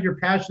 Sometimes you're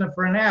passionate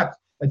for a nap,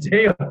 a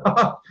day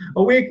off,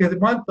 a week, a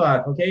month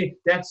off. Okay,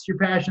 that's your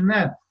passion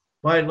then.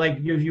 But like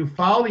you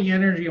follow the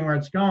energy and where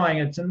it's going,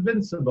 it's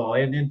invincible,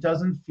 and it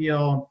doesn't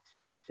feel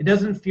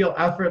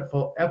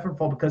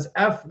effortful because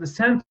the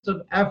sense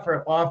of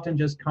effort often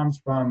just comes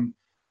from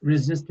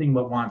resisting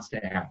what wants to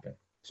happen.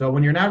 So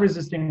when you're not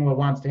resisting what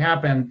wants to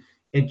happen,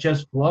 it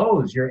just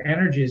flows. Your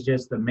energy is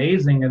just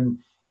amazing, and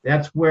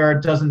that's where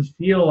it doesn't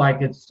feel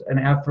like it's an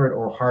effort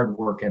or hard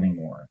work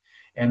anymore.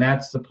 And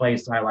that's the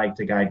place I like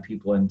to guide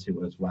people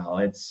into as well.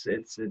 It's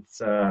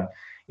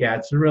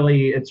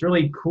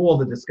really cool,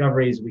 the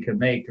discoveries we can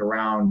make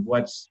around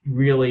what's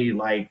really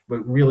like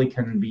what really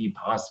can be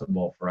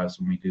possible for us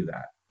when we do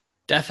that.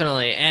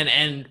 Definitely.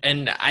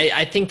 And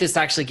I think this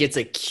actually gets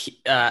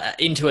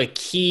into a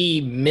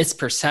key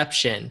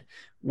misperception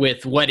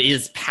with what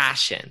is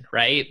passion,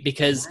 right?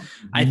 Because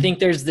I Mhm. think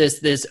there's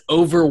this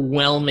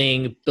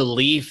overwhelming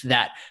belief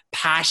that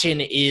passion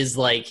is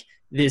like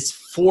this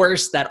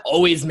force that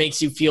always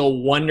makes you feel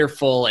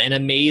wonderful and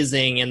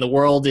amazing, and the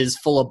world is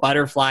full of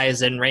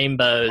butterflies and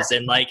rainbows,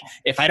 and like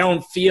if I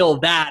don't feel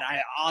that,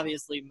 I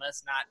obviously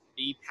must not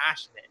be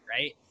passionate,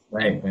 right?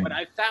 And Right, right. what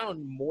I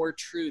found more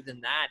true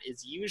than that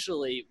is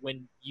usually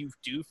when you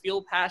do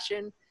feel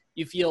passion,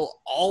 you feel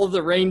all of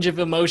the range of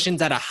emotions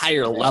at a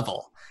higher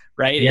level,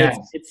 right? It's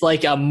Yes, it's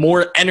like a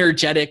more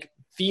energetic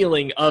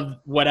feeling of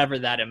whatever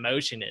that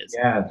emotion is.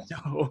 yes,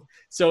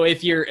 So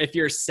if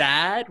you're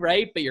sad,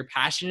 right, but you're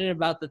passionate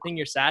about the thing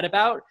you're sad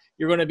about,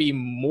 you're going to be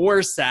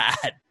more sad,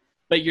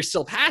 but you're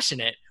still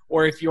passionate.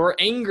 Or if you're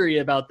angry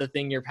about the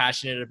thing you're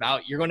passionate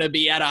about, you're going to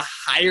be at a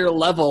higher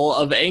level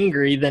of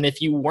angry than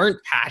if you weren't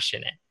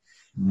passionate.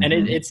 And hmm,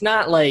 it's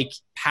not like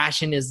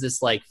passion is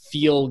this like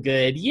feel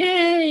good,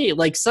 yay.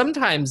 Like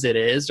sometimes it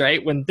is,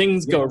 right? When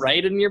things go yes,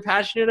 right and you're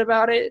passionate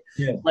about it.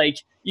 yes, Like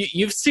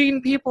you've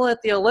seen people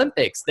at the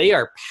Olympics, they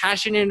are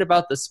passionate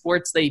about the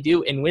sports they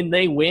do. And when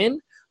they win,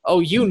 oh,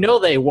 you know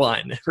they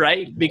won,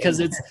 right? Because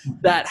it's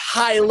that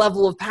high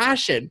level of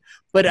passion.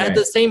 But at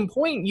the right, same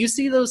point, you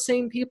see those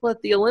same people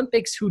at the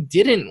Olympics who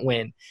didn't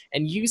win,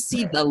 and you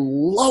see right, the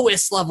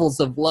lowest levels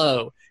of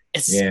low,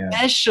 yeah,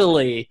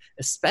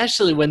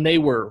 especially when they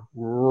were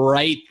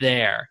right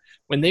there,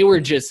 when they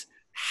were just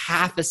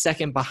half a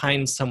second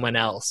behind someone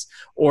else,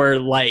 or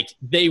like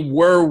they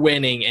were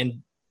winning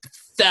and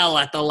fell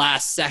at the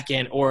last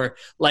second, or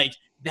like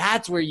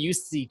that's where you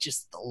see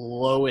just the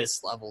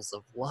lowest levels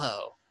of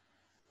low.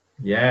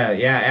 yeah,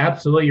 yeah,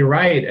 absolutely. You're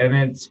right. And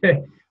it's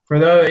for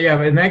those,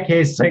 yeah, in that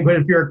case, like, but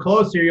if you're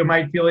closer, you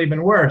might feel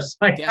even worse.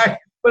 Yeah.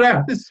 But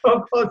I was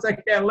so close, I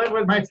can't live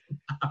with myself.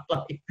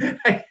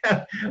 Like,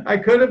 I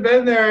could have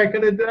been there, I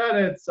could have done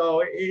it.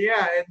 So,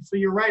 yeah, and so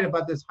you're right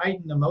about this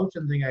heightened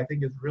emotion thing, I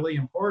think is really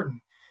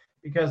important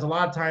because a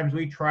lot of times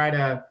we try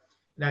to,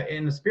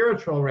 in the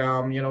spiritual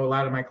realm, a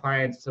lot of my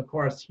clients, of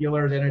course,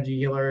 healers, energy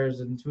healers,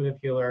 intuitive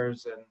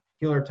healers, and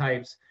healer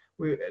types,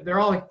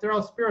 they're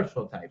all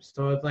spiritual types.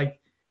 So it's like,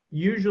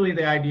 usually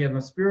the idea in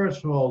the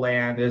spiritual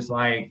land is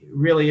like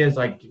really is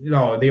like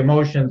the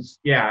emotions,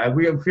 yeah,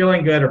 we're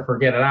feeling good or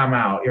forget it, I'm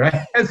out, right?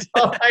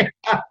 So like,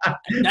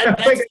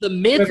 That's the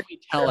myth we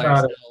tell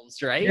about it.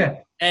 ourselves, right? Yeah,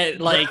 And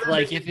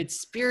like if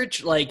it's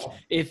spiritual, like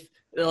if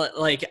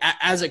like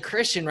as a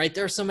Christian, right,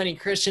 there are so many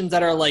Christians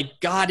that are like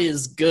God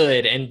is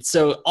good and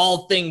so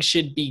all things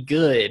should be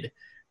good,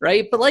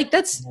 right? But like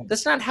that's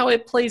not how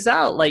it plays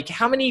out. Like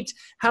how many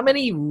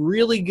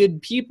really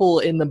good people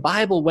in the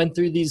Bible went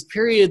through these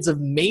periods of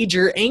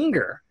major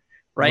anger,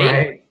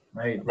 right? right,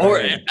 right, Or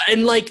right.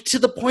 and like to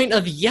the point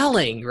of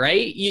yelling,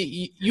 right?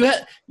 You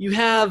have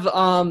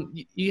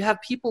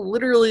people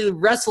literally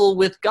wrestle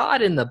with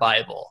God in the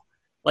Bible.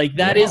 Like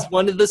that is Yeah.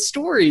 one of the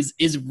stories,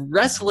 is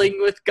wrestling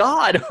with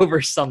God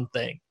over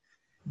something.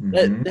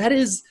 that Mm-hmm. that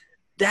is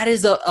that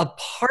is a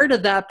part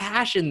of that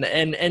passion,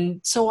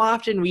 and so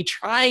often we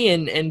try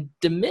and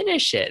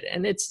diminish it,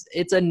 and it's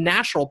a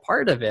natural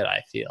part of it,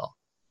 I feel.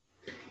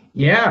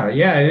 Yeah,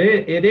 yeah,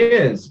 it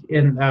is.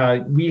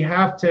 And we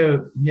have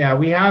to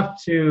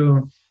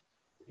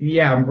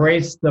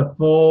embrace the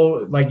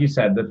full, like you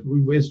said, that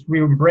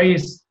we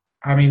embrace.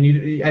 I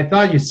mean, I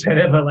thought you said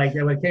it, but like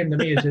what came to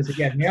me is just,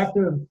 again, you have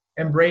to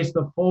embrace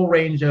the full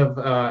range of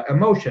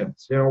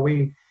emotions.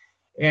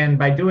 And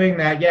by doing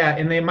that, yeah,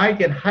 and they might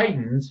get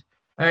heightened.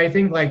 And I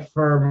think, like,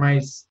 for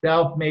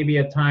myself, maybe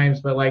at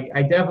times, but like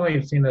I definitely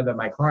have seen that in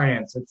my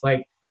clients. It's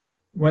like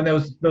when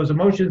those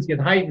emotions get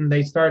heightened,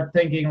 they start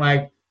thinking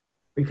like,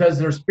 because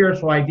they're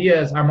spiritual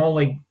ideas, I'm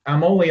only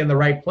in the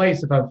right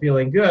place if I'm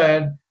feeling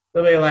good.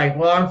 They'll be like,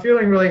 well, I'm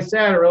feeling really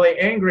sad or really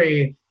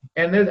angry,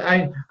 and then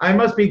I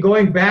must be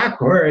going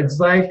backwards.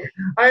 Like,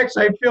 I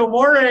feel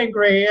more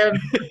angry, and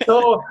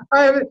so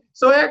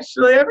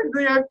actually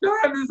everything I've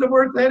done isn't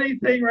worth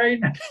anything right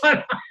now.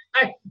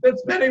 Been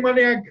spending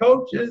money on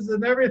coaches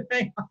and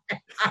everything.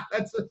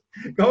 That's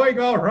going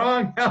all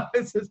wrong now.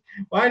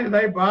 Why did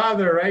I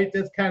bother? Right?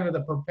 That's kind of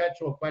the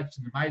perpetual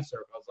question in my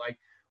circles. Like,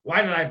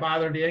 why did I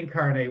bother to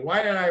incarnate? Why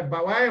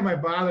am I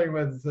bothering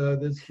with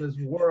this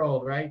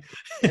world, right?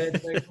 And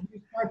it's like when you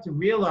start to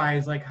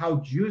realize like how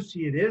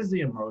juicy it is,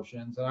 the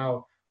emotions, and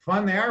how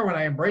fun they are when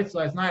I embrace it.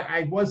 Last night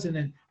I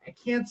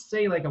can't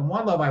say like on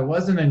one level I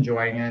wasn't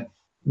enjoying it,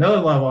 another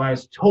level, I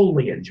was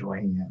totally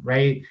enjoying it,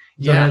 right?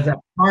 So Yeah. there's that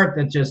part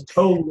that just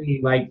totally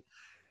like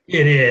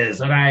it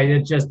is, and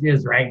it just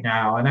is right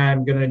now, and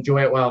I'm gonna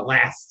enjoy it while it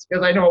lasts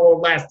because I know it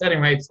won't last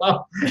anyway.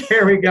 So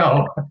here we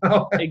go.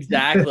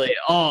 Exactly.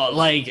 Oh,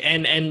 like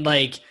and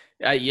like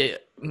yeah,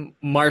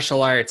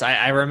 martial arts.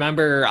 I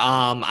remember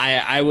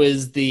I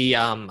was the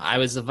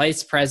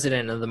vice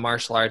president of the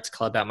martial arts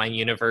club at my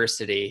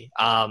university.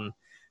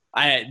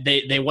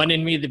 They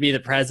wanted me to be the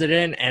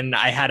president, and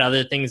I had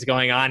other things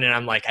going on, and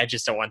I'm like, I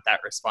just don't want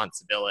that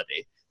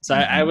responsibility. So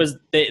I Mhm. was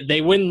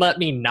they wouldn't let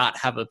me not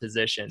have a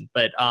position,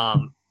 but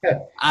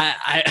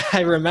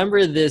I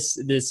remember this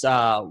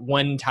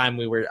one time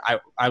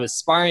I was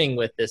sparring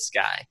with this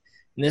guy,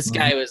 and this Mhm.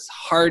 guy was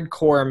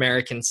hardcore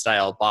American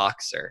style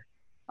boxer,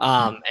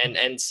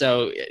 and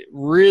so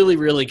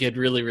really good,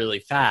 really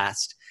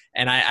fast.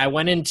 And I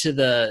went into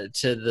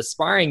the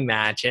sparring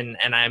match, and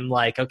I'm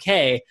like,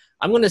 okay,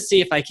 I'm going to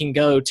see if I can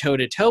go toe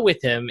to toe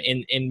with him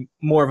in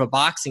more of a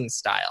boxing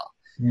style,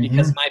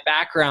 because Mhm. my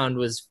background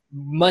was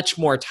much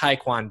more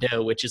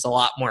taekwondo, which is a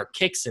lot more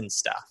kicks and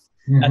stuff.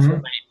 That's where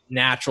Mhm. my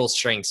natural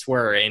strengths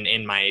were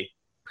in my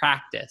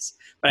practice.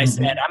 But I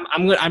said,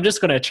 Mhm. I'm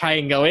just going to try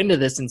and go into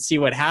this and see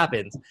what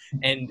happens.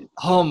 And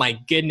oh my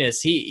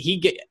goodness,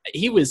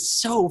 he was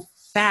so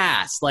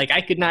fast, like I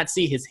could not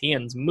see his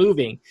hands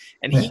moving,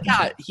 and he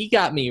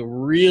got me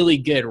really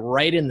good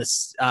right in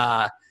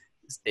the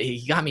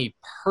he got me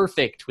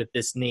perfect with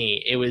this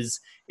knee. It was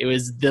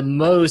the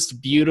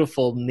most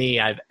beautiful knee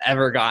I've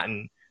ever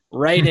gotten,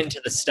 right into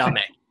the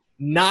stomach,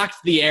 knocked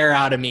the air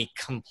out of me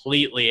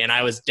completely, and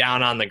I was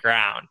down on the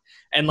ground.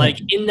 And like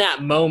in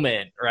that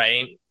moment,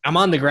 right, I'm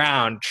on the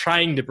ground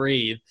trying to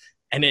breathe,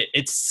 and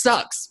it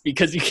sucks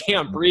because you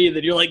can't breathe,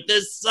 and you're like,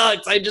 this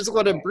sucks, I just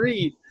want to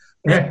breathe.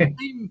 But Right.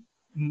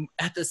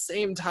 at the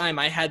same time,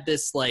 I had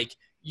this like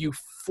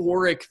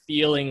euphoric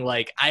feeling,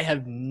 like I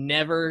have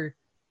never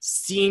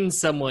seen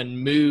someone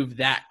move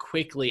that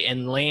quickly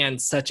and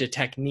land such a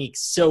technique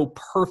so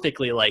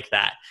perfectly like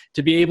that.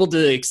 To be able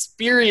to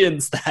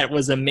experience that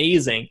was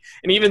amazing.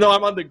 And even though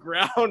I'm on the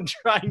ground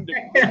trying to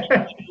breathe, like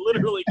I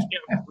literally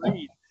can't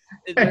breathe,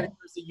 there's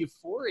a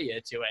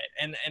euphoria to it.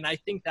 And I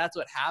think that's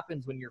what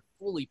happens when you're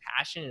fully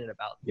passionate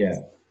about these, Yeah.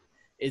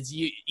 is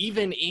you,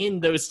 even in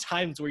those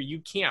times where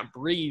you can't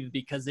breathe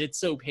because it's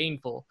so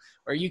painful,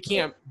 or you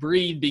can't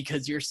breathe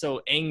because you're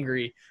so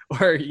angry,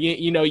 or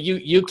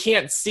you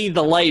can't see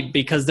the light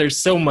because there's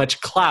so much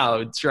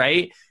clouds,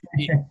 right?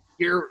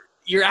 you're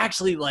you're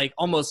actually like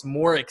almost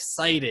more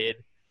excited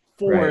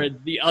for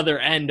Right. the other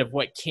end of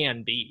what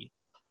can be.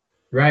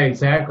 Right,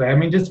 exactly. I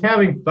mean, just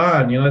having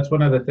fun. That's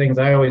one of the things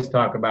I always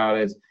talk about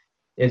is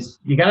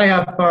you got to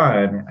have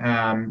fun.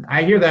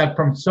 I hear that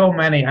from so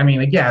many. I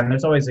mean, again,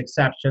 there's always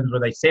exceptions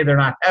where they say they're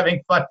not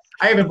having fun.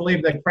 I even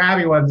believe the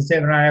crabby ones that say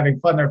they're not having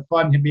fun. They're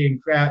fun to being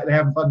they're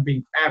having fun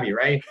being crabby,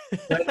 right? So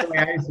that's the way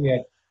I see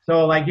it.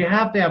 So like you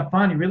have to have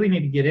fun. You really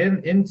need to get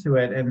into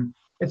it. And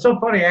it's so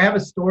funny. I have a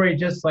story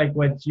just like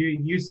what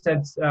you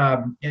said.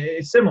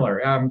 It's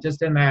similar.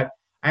 Just in that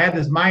I had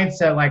this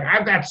mindset like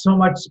I've got so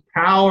much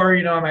power,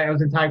 I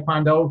was in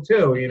Taekwondo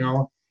too,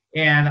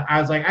 and I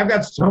was like, I've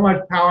got so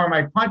much power in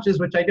my punches,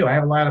 which I do. I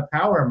have a lot of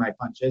power in my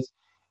punches.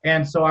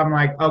 And so I'm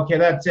like, okay,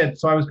 that's it.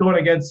 So I was going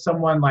against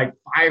someone like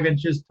 5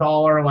 inches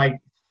taller, like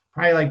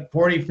probably like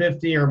 40,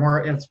 50 or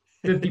more. It's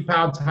 50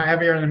 pounds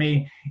heavier than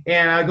me.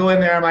 And I go in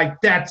there, I'm like,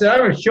 that's it. I'm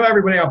going to show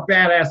everybody how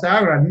badass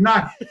I'm going to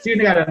knock. So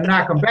you got to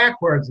knock them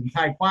backwards in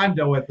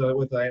Taekwondo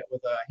with a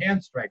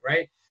hand strike,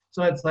 right?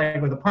 So it's like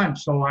with a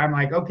punch. So I'm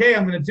like, okay,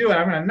 I'm going to do it.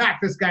 I'm going to knock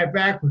this guy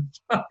backwards.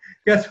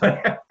 Guess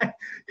what?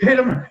 Hit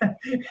him.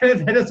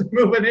 It doesn't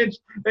move an inch.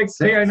 Next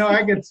thing I know,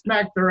 I get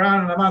smacked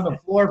around and I'm on the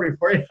floor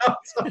before you know.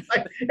 So it's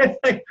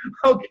like,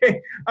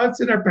 okay, I'm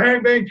sitting there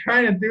bang, bang,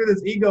 trying to do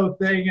this ego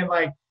thing and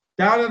like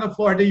down on the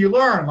floor. Do you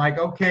learn? Like,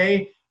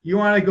 okay, you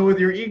want to go with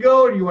your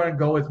ego or you want to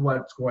go with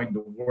what's going to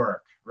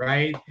work?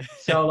 Right.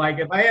 So like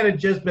if I had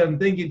just been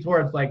thinking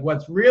towards like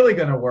what's really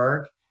going to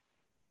work,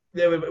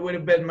 it would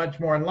have been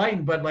much more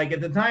enlightened. But like at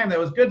the time, that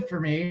was good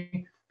for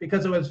me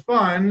because it was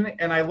fun,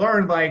 and I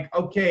learned like,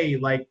 okay,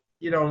 like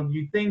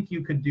you think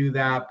you could do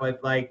that, but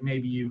like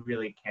maybe you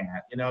really can't.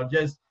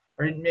 Just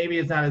or maybe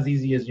it's not as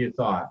easy as you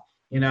thought.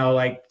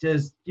 Like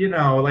just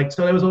like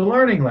so. There was a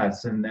learning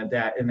lesson in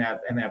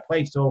that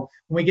place. So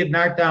when we get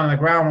knocked down on the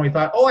ground, when we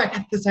thought, oh, I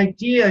got this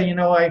idea.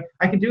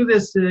 I could do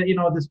this.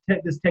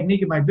 This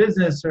technique in my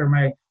business or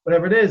my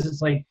whatever it is.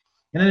 It's like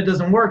and then it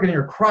doesn't work and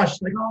you're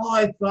crushed like oh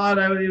I thought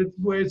it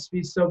would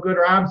be so good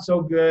or I'm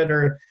so good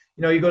or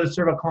you go to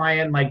serve a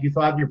client like you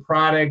thought your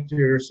product or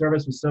your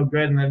service was so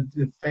good and then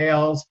it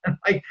fails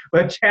like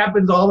which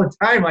happens all the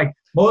time like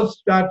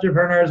most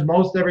entrepreneurs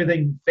most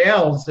everything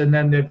fails and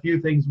then a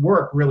few things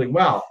work really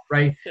well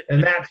right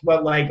and that's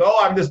what like oh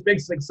I'm this big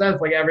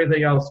success like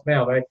everything else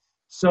failed right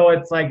So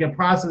it's like a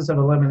process of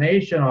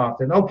elimination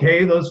often.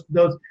 Okay, those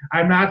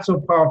I'm not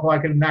so powerful. I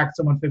can knock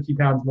someone 50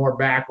 pounds more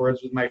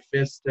backwards with my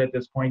fist at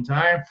this point in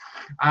time.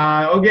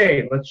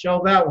 Okay, let's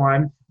shelve that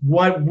one.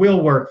 What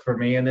will work for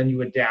me? And then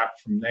you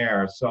adapt from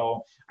there.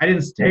 So I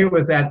didn't stay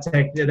with that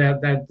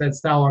that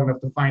style long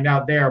enough to find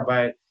out there,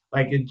 but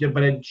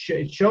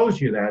it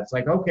shows you that it's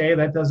like, okay,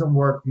 that doesn't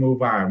work.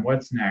 Move on.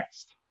 What's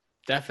next?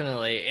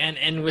 Definitely.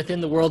 And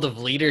within the world of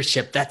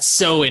leadership, that's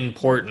so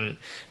important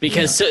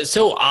because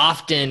so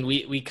often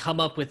we come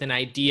up with an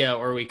idea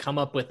or we come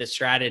up with a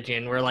strategy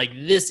and we're like,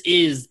 this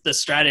is the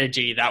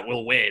strategy that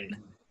will win.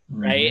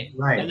 Right.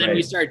 Right. And then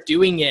we start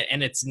doing it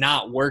and it's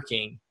not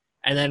working.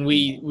 And then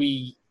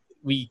we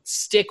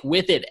stick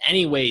with it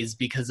anyways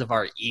because of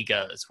our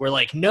egos. We're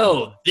like,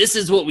 no, this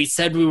is what we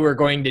said we were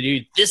going to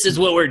do. This is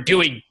what we're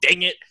doing.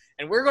 Dang it.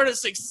 And we're going to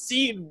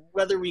succeed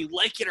whether we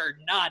like it or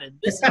not. And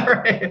this is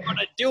right. we're going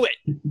to do it.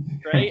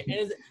 Right.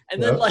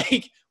 And then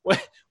like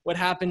what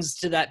happens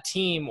to that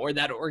team or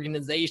that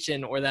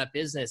organization or that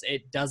business,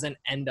 it doesn't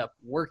end up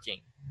working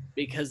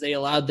because they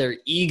allowed their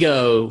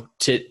ego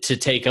to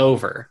take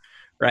over.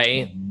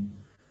 Right.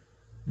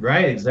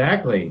 Right.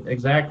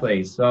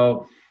 Exactly.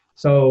 So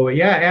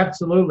yeah,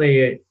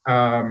 absolutely.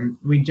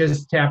 We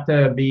just have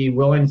to be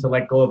willing to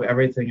let go of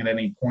everything at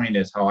any point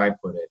is how I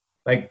put it.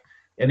 Like,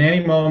 in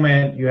any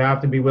moment, you have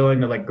to be willing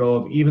to let go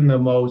of even the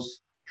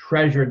most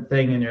treasured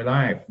thing in your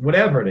life,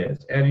 whatever it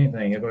is,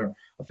 anything, if a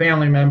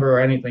family member or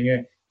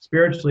anything.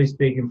 Spiritually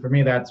speaking, for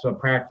me, that's a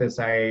practice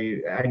I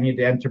need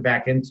to enter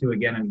back into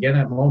again and again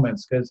at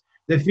moments because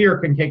the fear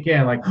can kick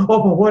in, like,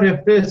 oh, but what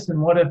if this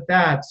and what if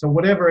that? So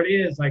whatever it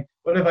is, like,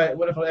 what if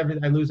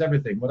I lose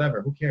everything?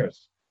 Whatever, who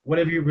cares? What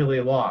have you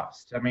really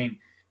lost? I mean,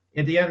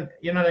 at the end,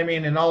 you know what I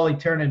mean? In all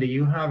eternity,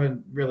 you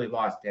haven't really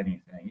lost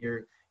anything.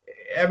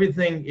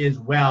 Everything is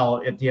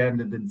well at the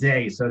end of the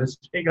day, so to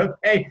speak.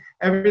 Okay,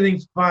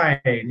 everything's fine.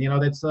 You know,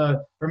 that's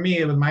for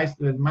me with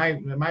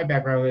my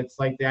background, it's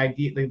like the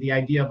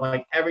idea of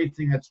like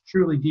everything that's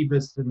truly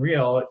deepest and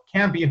real, it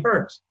can't be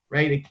hurt,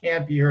 right? It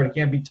can't be hurt, it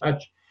can't be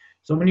touched.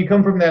 So when you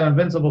come from that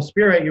invincible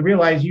spirit, you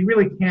realize you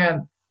really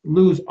can't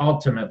lose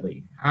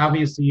ultimately.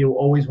 Obviously, you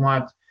always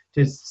want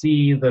to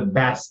see the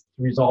best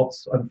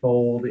results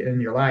unfold in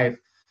your life.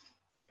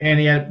 And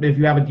yet, if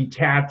you have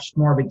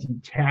more of a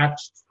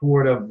detached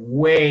sort of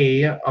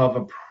way of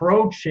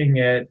approaching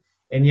it,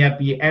 and yet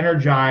be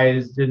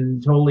energized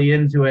and totally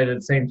into it at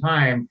the same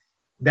time,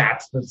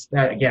 that's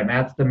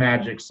the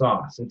magic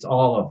sauce. It's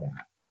all of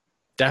that.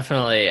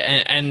 Definitely.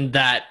 And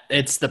that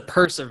it's the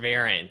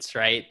perseverance,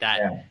 right?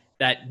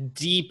 That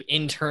deep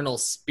internal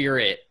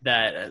spirit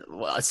that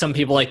some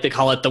people like to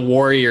call it the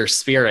warrior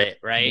spirit,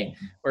 right?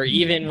 Yeah. Or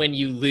even when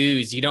you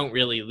lose, you don't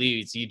really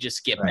lose. You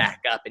just get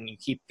back up and you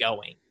keep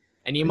going.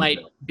 And you might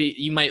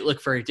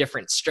look for a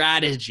different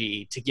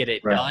strategy to get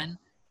it done,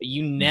 but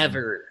you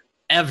never,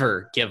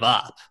 ever give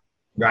up.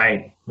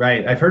 Right.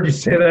 I've heard you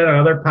say that on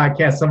other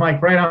podcasts. I'm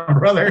like, right on,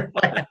 brother.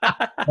 Like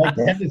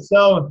that is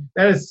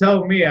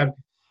so me.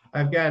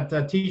 I've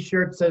got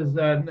T-shirts says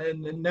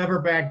never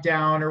back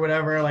down or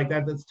whatever like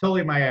that. That's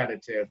totally my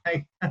attitude.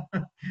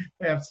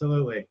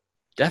 Absolutely.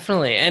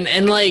 Definitely.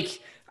 And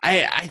like,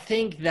 I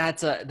think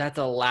that's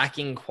a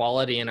lacking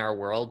quality in our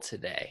world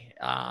today,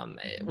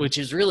 which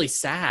is really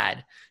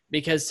sad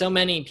because so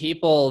many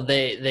people,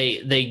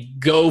 they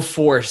go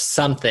for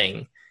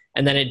something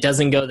and then it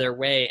doesn't go their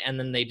way. And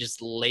then they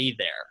just lay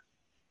there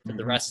for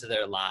the rest of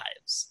their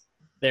lives.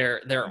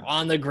 They're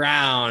on the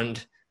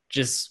ground,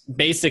 just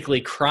basically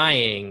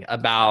crying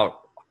about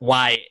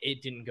why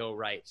it didn't go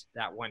right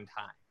that one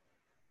time.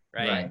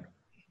 Right.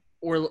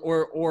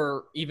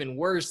 Or even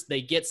worse,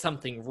 they get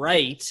something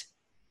right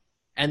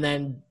and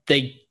then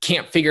they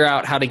can't figure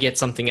out how to get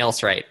something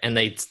else right. And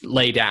they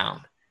lay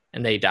down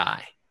and they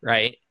die.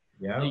 Right.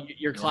 Yeah.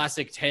 Your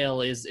classic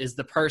tale is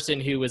the person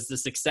who was the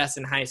success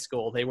in high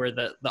school. They were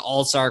the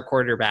all-star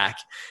quarterback.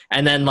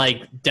 And then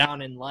like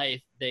down in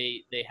life,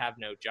 they have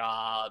no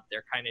job.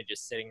 They're kind of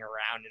just sitting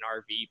around an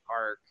RV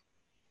park,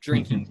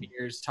 drinking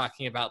beers,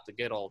 talking about the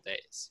good old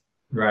days.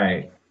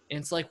 Right. And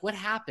it's like, what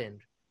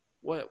happened?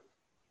 What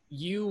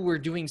you were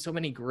doing so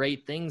many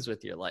great things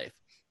with your life.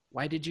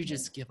 Why did you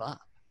just give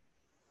up?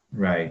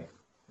 Right.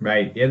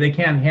 Yeah, they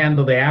can't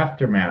handle the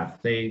aftermath.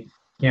 They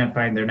can't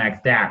find their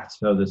next act,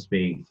 so to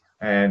speak.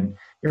 And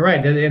you're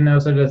right. And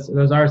those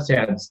are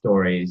sad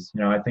stories.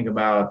 You know, I think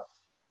about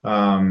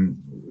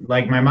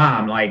like my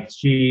mom. Like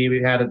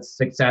she had a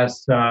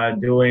success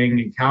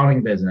doing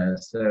accounting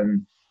business,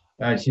 and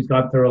she's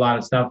gone through a lot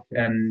of stuff.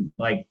 And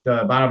like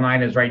the bottom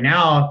line is, right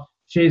now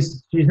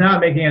she's not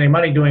making any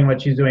money doing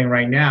what she's doing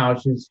right now.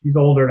 She's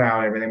older now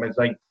and everything, but it's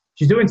like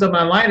she's doing something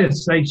online.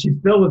 It's like she's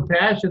filled with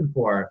passion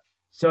for it.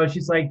 So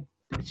she's like,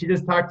 she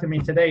just talked to me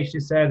today. She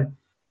said,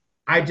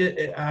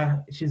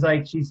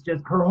 she's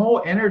just, her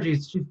whole energy,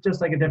 she's just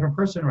like a different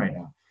person right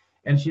now.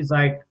 And she's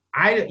like,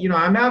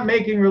 I'm not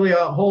making really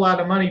a whole lot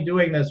of money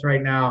doing this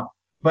right now,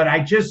 but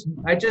I just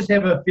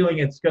have a feeling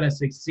it's going to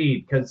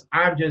succeed because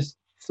I'm just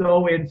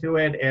so into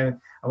it and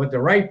I'm with the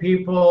right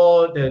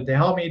people to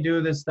help me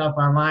do this stuff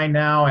online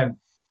now. And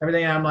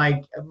everything. I'm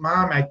like,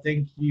 Mom, I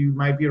think you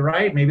might be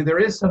right. Maybe there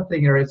is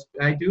something here.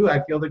 I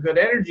feel the good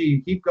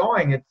energy. Keep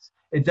going.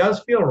 It does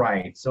feel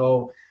right.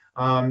 So,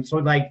 so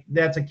like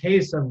that's a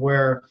case of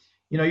where,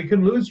 you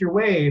can lose your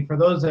way. For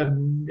those that,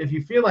 if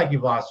you feel like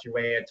you've lost your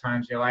way at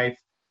times in your life,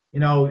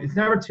 it's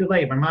never too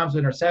late. My mom's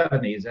in her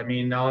 70s. I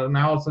mean, now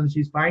all of a sudden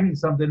she's finding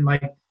something,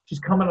 like she's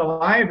coming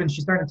alive, and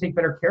she's starting to take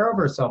better care of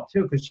herself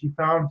too, because she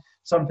found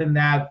something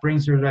that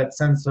brings her that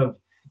sense of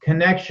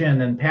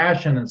connection and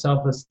passion and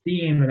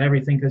self-esteem and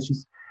everything, because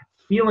she's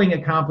feeling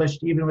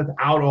accomplished even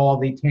without all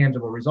the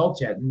tangible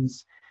results yet. And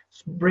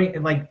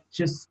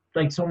just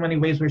like so many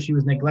ways where she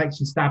was neglected.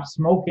 She stopped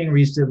smoking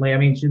recently. I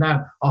mean, she's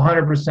not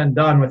 100%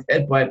 done with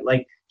it, but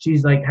like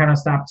she's like kind of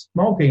stopped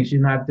smoking.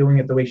 She's not doing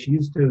it the way she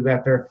used to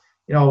after,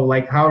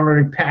 like however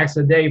many packs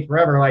a day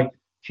forever. Like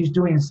she's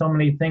doing so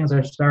many things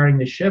are starting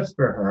to shift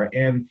for her.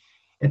 And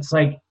it's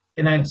like,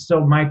 and then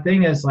so my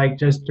thing is like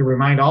just to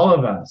remind all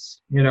of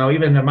us,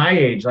 even at my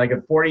age, like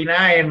at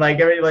 49,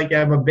 like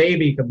I'm a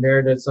baby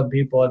compared to some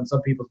people, and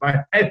some people's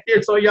mind,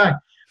 you're so young.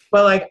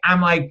 But like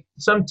I'm like,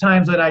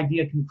 sometimes that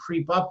idea can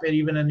creep up, and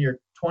even in your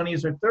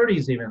 20s or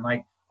 30s, even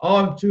like, oh,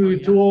 I'm too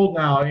old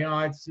now.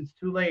 It's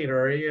too late.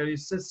 Or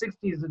it's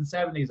 60s and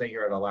 70s. I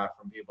hear it a lot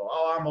from people.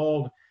 Oh, I'm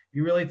old.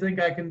 You really think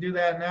I can do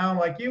that now?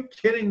 Like, you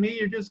kidding me?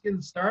 You're just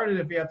getting started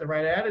if you have the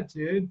right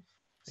attitude.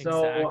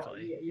 So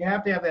Exactly. you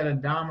have to have that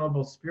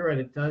indomitable spirit.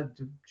 It does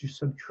to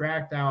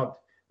subtract out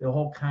the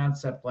whole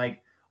concept,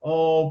 like,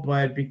 oh,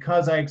 but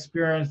because I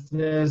experienced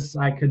this,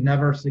 I could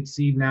never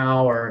succeed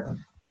now. Or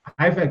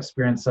I've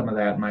experienced some of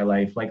that in my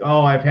life. Like,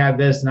 oh, I've had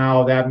this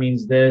now, that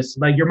means this.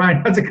 Like your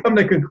mind has to come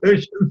to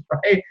conclusions,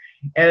 right?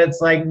 And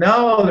it's like,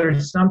 no,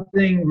 there's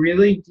something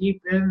really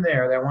deep in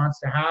there that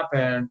wants to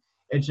happen.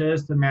 It's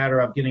just a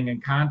matter of getting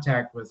in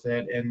contact with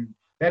it. And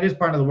that is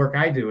part of the work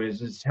I do,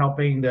 is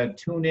helping to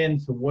tune in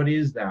to what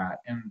is that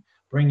and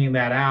bringing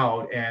that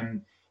out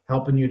and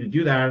helping you to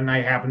do that. And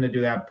I happen to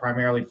do that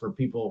primarily for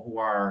people who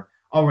are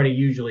already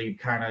usually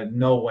kind of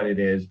know what it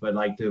is, but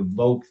like to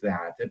evoke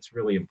that. That's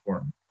really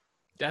important.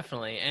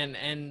 Definitely.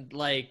 And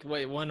like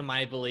one of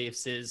my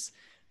beliefs is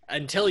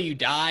until you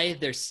die,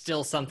 there's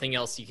still something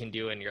else you can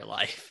do in your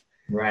life.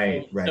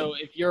 Right, right, So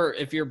if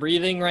you're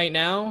breathing right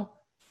now,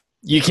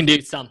 you can do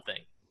something.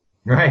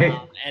 right.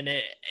 And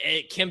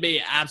it can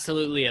be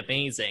absolutely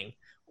amazing.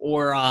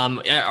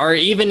 Or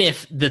even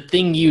if the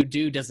thing you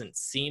do doesn't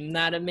seem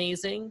that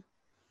amazing,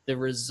 the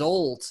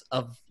result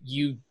of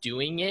you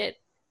doing it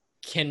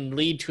can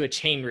lead to a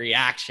chain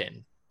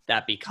reaction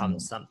that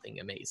becomes something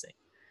amazing.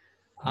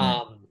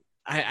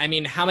 I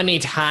mean, how many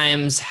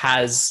times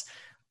has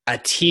a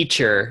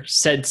teacher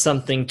said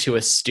something to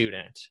a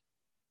student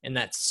and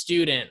that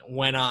student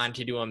went on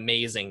to do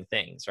amazing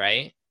things,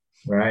 right?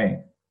 Right.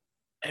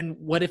 And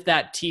what if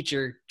that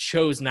teacher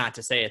chose not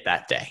to say it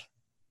that day?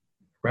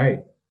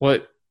 Right.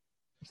 What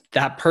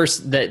that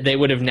person, that they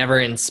would have never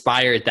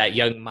inspired that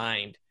young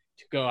mind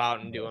to go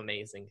out and do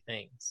amazing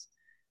things.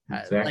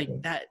 Exactly.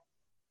 Like that.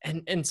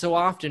 And so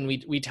often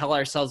we tell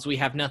ourselves we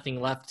have nothing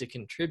left to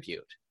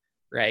contribute,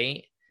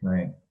 right?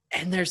 Right.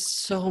 And there's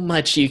so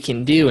much you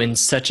can do in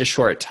such a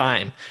short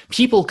time.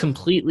 People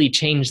completely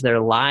change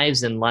their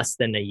lives in less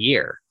than a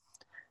year.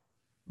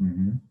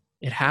 Mm-hmm.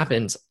 It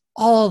happens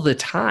all the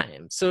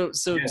time. So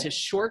Yeah. to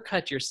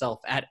shortcut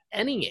yourself at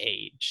any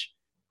age,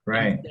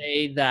 Right. and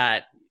say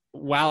that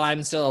while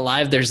I'm still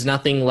alive, there's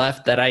nothing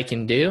left that I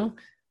can do.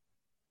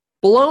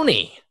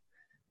 Baloney.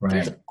 Right.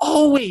 There's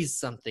always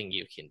something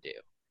you can do.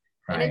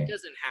 And Right. it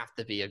doesn't have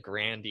to be a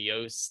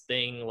grandiose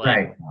thing like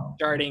Right. No.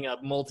 starting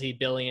a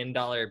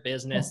multi-billion-dollar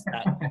business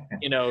that,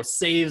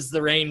 saves the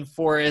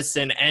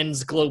rainforests and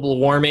ends global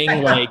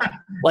warming. Like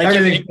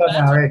if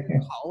that's what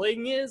your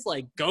calling is,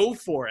 like go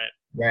for it.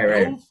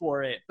 Right. Go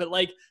for it. But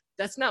like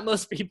that's not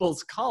most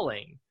people's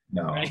calling.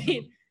 No.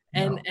 Right.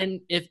 No.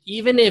 And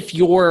if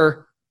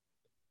your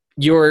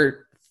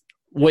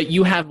what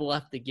you have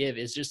left to give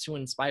is just to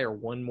inspire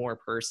one more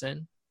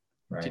person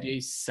to do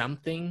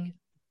something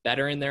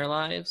better in their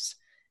lives,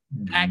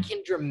 that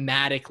can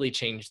dramatically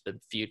change the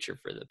future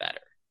for the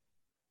better.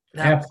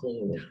 That's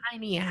Absolutely. a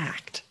tiny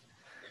act.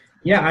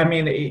 Yeah, I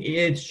mean,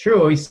 it's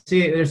true. We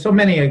see there's so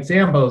many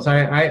examples.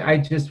 I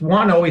just,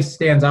 one always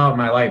stands out in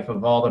my life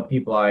of all the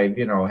people I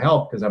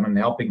help, because I'm in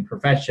the helping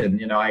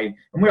profession. And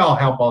we all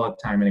help all the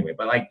time anyway.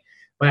 But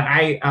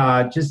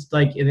I just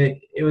like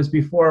it was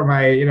before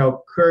my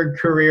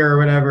career or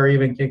whatever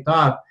even kicked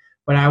off.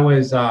 But I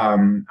was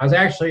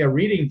actually a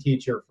reading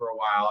teacher for a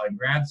while in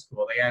grad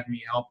school. They had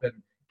me helping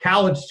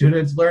college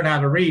students learn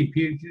how to read.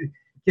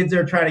 Kids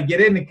are trying to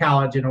get into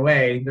college in a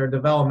way. They're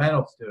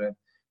developmental students.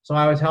 So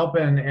I was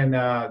helping, and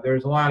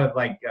there's a lot of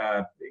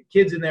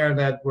kids in there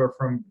that were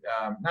from,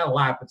 not a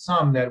lot, but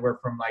some that were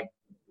from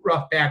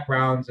rough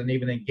backgrounds and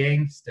even in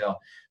gangs still.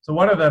 So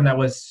one of them that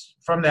was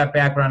from that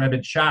background had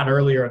been shot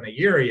earlier in the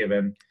year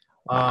even,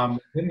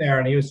 in there,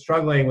 and he was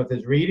struggling with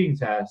his reading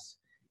tests,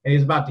 and he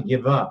was about to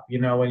give up,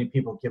 when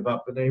people give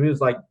up. But he was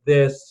like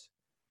this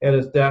at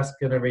his desk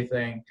and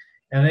everything.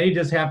 And then he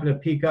just happened to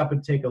peek up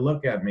and take a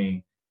look at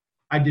me.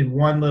 I did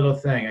one little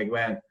thing. I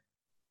went,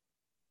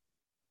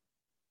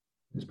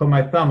 just put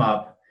my thumb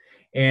up,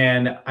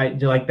 and I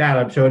like that.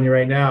 I'm showing you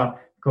right now,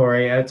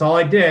 Corey. That's all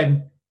I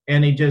did,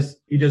 and he just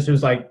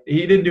was like,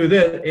 he didn't do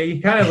this.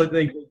 He kind of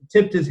like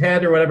tipped his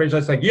head or whatever. He's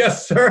just like,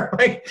 yes, sir.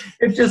 Like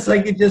it's just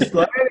like it just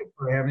landed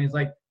for him. And he's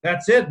like,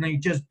 that's it, and he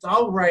just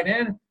dove right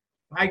in.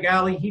 By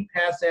golly, he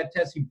passed that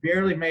test. He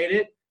barely made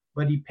it,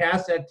 but he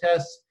passed that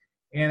test.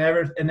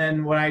 And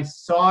then when I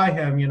saw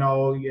him,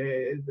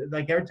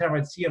 like every time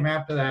I'd see him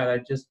after that,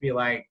 I'd just be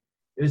like,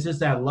 it was just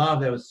that love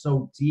that was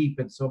so deep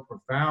and so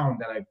profound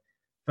that I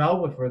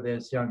felt with for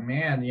this young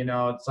man.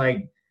 It's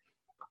like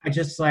I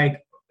just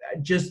like I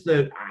just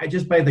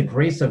by the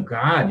grace of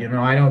God,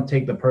 I don't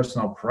take the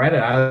personal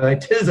credit.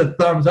 It is a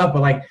thumbs up,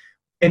 but like,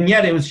 and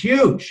yet it was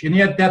huge, and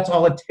yet that's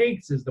all it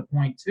takes is the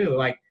point too.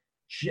 Like,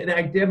 shit,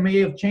 I did may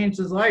have changed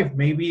his life.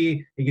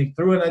 Maybe he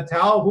threw in a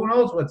towel. Who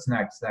knows what's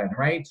next then,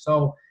 right?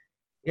 So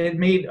it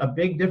made a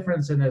big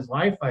difference in his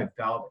life, I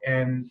felt.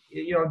 And,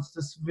 it's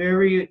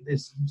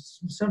it's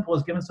simple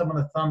as giving someone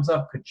a thumbs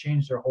up could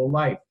change their whole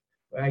life.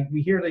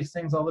 We hear these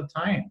things all the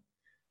time.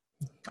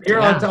 I hear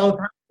all the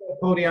time,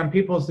 Cody, on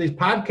these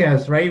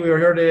podcasts, right? We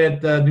heard it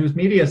at the News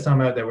Media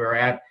Summit that we were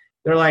at.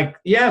 They're like,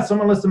 yeah,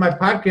 someone listened to my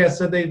podcast,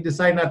 said they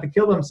decided not to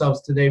kill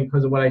themselves today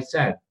because of what I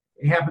said.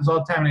 It happens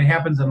all the time, and it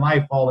happens in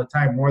life all the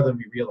time, more than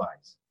we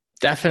realize.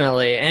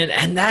 Definitely.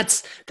 And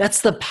that's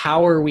the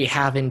power we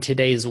have in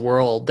today's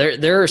world.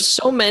 There are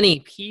so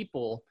many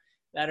people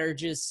that are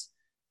just,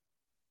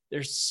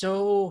 they're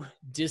so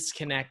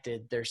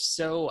disconnected. They're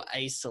so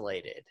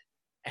isolated,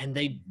 and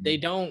they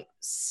don't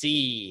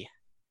see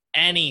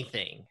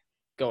anything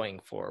going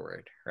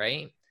forward.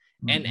 Right.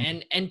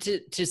 Mm-hmm. And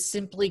to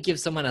simply give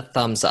someone a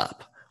thumbs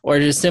up, or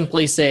to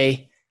simply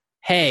say,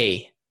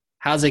 hey,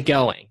 how's it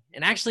going?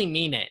 And actually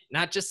mean it,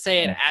 not just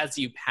say it as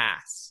you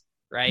pass.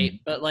 Right.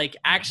 Mm-hmm. But like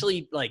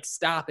actually like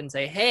stop and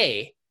say,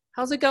 hey,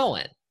 how's it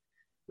going?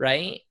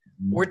 Right.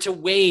 Mm-hmm. Or to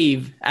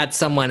wave at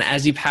someone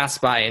as you pass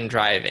by and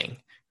driving.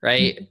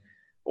 Right. Mm-hmm.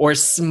 Or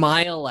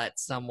smile at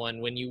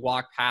someone when you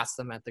walk past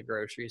them at the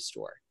grocery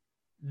store.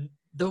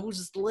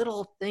 Those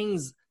little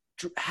things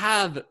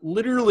have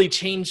literally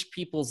changed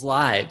people's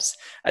lives.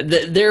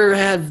 There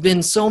have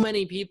been so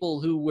many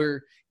people who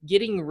were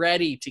getting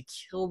ready to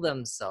kill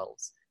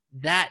themselves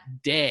that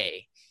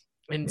day.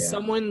 And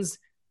someone's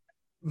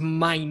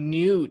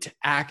minute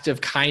act of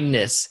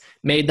kindness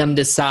made them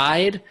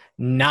decide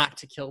not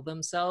to kill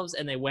themselves,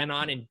 and they went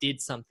on and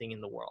did something in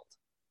the world.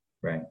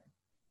 Right.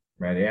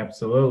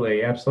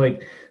 Absolutely.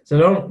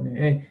 So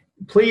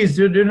please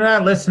do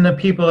not listen to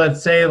people that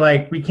say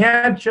like, we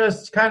can't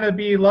just kind of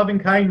be loving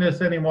kindness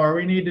anymore.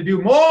 We need to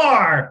do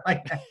more.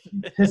 Like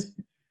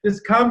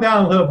just calm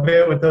down a little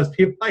bit with those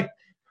people. Like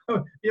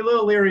be a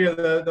little leery of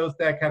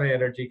that kind of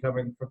energy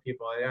coming from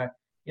people.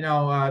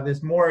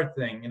 This more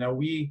thing,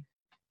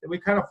 we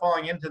kind of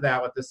falling into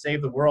that with the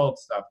save the world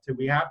stuff too.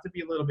 We have to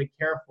be a little bit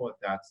careful with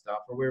that stuff,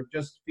 or we're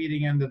just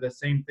feeding into the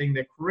same thing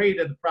that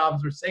created the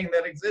problems we're saying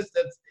that exist.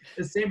 It's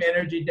the same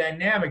energy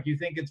dynamic. You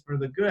think it's for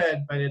the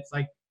good, but it's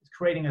like it's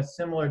creating a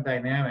similar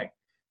dynamic.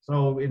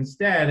 So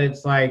instead,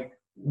 it's like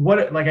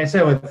like I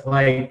said, with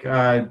like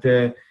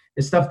the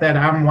stuff that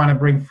I want to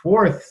bring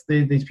forth,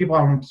 these people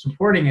I'm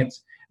supporting,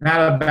 it's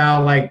not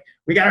about like,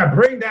 we got to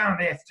bring down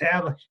the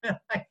establishment.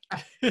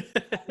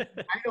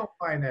 I don't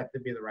find that to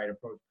be the right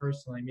approach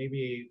personally.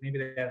 Maybe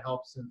that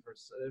helps for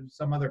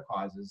some other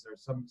causes, or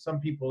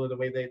some people the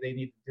way they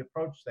need to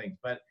approach things.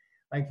 But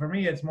like for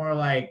me, it's more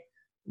like,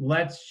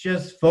 let's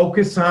just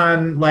focus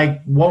on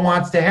like what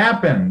wants to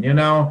happen,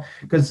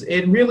 because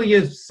it really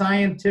is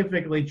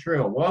scientifically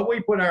true. What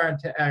we put our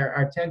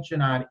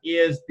attention on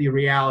is the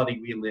reality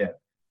we live.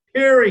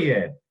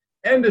 Period.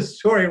 End of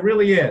story. It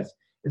really is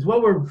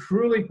what we're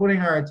truly putting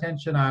our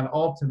attention on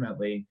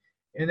ultimately.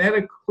 And that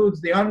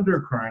includes the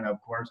undercurrent, of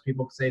course.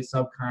 People say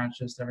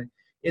subconscious, everything.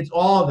 It's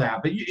all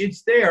that, but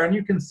it's there and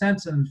you can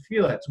sense it and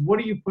feel it. So what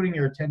are you putting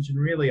your attention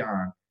really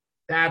on?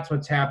 That's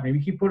what's happening.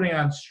 You keep putting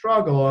on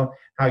struggle,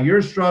 how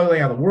you're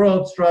struggling, how the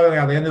world's struggling,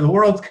 how the end of the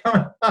world's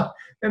coming up,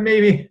 and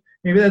maybe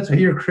that's what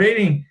you're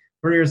creating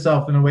for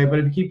yourself in a way. But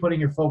if you keep putting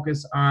your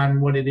focus on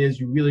what it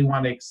is you really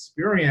want to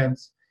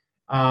experience,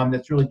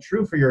 that's really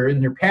true for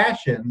your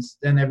passions,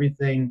 then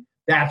everything,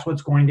 that's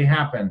what's going to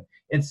happen.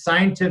 It's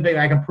scientific.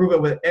 I can prove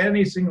it with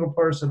any single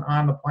person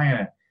on the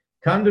planet.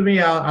 Come to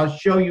me. I'll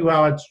show you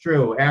how it's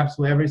true.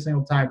 Absolutely, every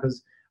single time,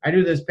 because I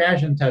do this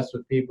passion test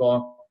with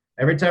people.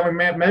 Every time we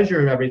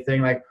measure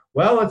everything, like,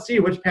 well, let's see,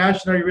 which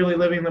passion are you really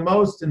living the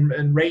most,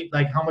 and rate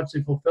like how much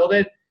they fulfilled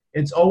it.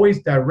 It's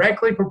always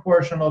directly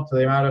proportional to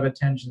the amount of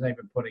attention they've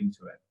been putting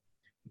to it.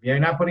 If you're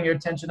not putting your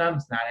attention on it,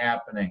 it's not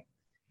happening.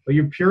 But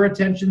your pure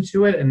attention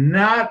to it, and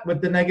not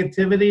with the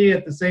negativity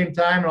at the same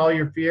time and all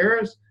your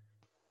fears,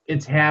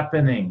 it's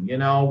happening.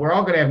 We're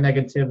all going to have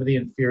negativity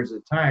and fears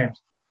at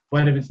times,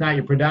 but if it's not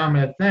your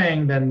predominant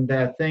thing, then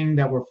the thing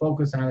that we're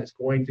focused on is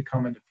going to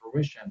come into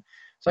fruition.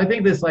 So I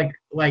think this like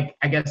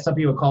I guess some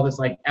people call this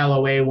like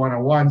LOA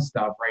 101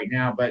 stuff right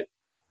now, but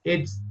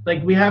it's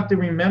like we have to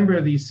remember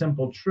these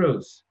simple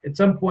truths. At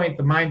some point,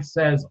 the mind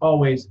says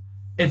always,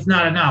 it's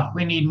not enough.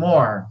 We need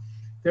more.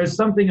 there's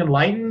something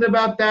enlightened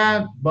about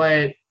that,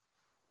 but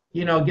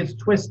it gets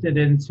twisted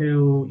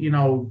into,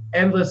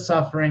 endless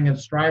suffering and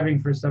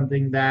striving for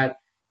something that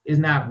is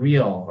not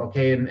real.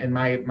 Okay. In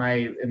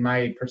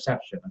my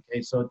perception.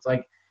 Okay. So it's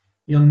like,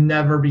 you'll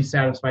never be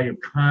satisfied. You'll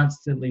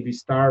constantly be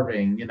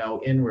starving,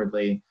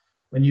 inwardly,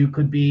 when you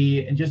could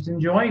be just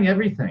enjoying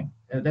everything.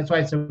 And that's why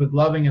I said with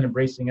loving and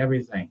embracing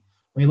everything.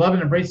 When you love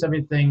and embrace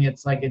everything,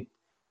 it's like it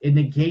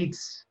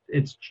negates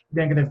its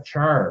negative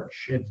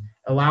charge. It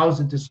allows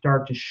it to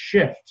start to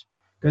shift,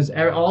 because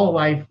all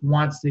life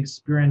wants to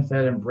experience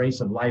that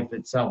embrace of life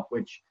itself,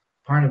 which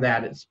part of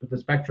that is, the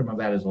spectrum of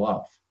that is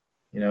love.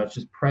 It's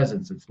just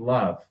presence, it's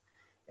love.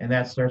 And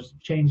that starts to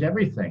change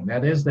everything.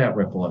 That is that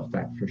ripple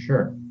effect for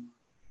sure.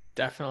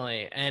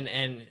 Definitely.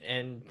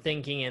 And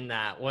thinking in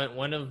that,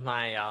 one of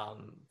my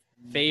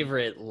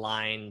favorite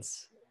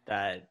lines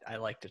that I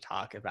like to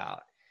talk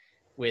about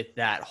with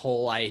that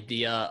whole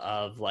idea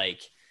of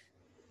like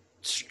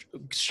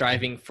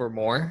striving for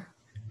more,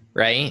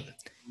 right,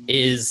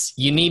 is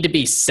you need to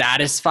be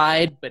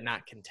satisfied but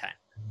not content,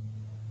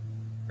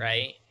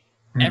 right?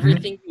 Mm-hmm.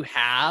 Everything you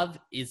have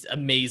is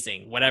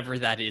amazing, whatever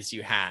that is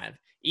you have,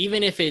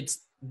 even if it's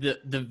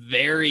the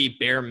very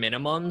bare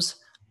minimums,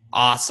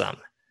 awesome,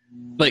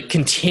 but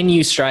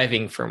continue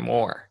striving for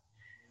more,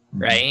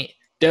 right?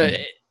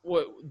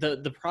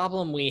 The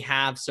problem we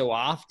have so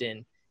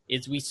often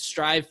is we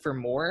strive for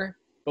more,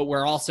 but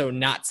we're also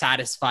not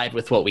satisfied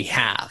with what we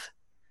have,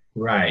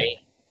 right?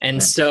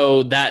 And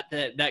so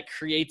that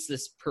creates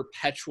this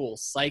perpetual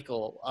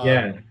cycle of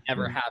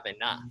never have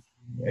enough.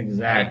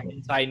 Exactly.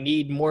 Right? So I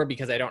need more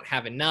because I don't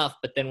have enough,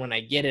 but then when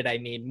I get it, I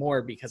need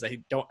more because I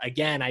don't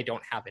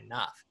have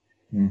enough.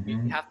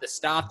 Mm-hmm. You have to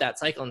stop that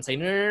cycle and say,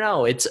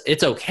 no, it's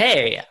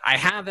okay. I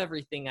have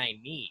everything I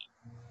need.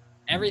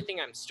 Everything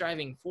I'm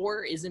striving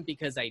for isn't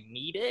because I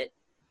need it,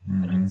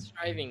 but I'm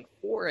striving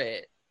for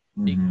it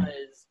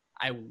because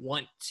I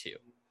want to,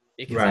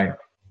 because I'm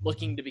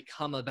looking to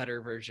become a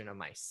better version of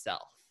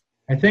myself.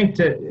 I think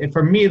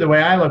for me, the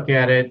way I look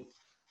at it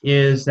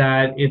is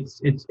that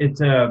it's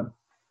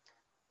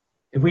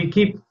if we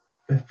keep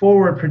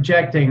forward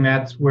projecting,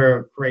 that's where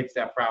it creates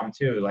that problem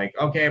too. Like,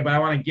 okay, but I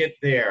want to get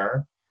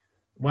there.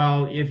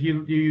 Well, if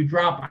you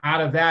drop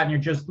out of that and you're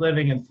just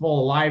living in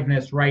full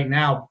aliveness right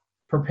now,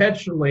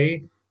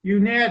 perpetually, you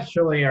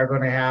naturally are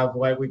going to have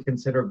what we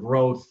consider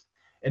growth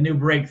and new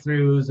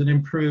breakthroughs and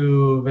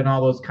improve and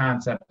all those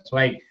concepts,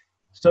 right?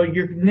 So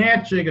you're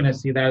naturally going to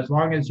see that as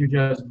long as you're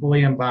just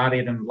fully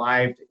embodied and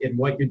live in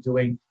what you're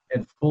doing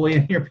and fully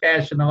in your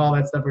passion and all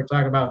that stuff we're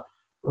talking about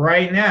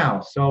right now.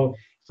 So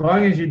as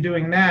long as you're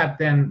doing that,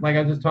 then like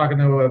I was just talking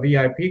to a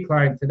VIP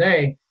client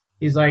today,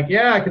 he's like,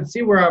 yeah, I can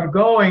see where I'm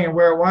going and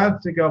where it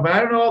wants to go, but I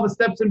don't know all the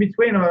steps in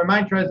between. And my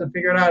mind tries to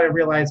figure it out. I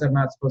realize I'm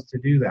not supposed to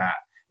do that.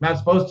 I'm not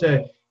supposed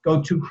to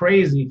go too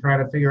crazy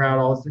trying to figure out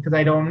all this because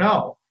I don't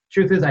know.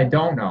 Truth is, I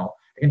don't know.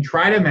 I can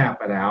try to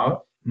map it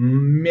out.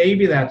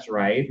 Maybe that's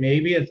right.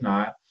 Maybe it's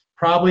not.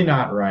 Probably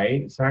not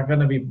right. It's not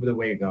going to be the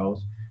way it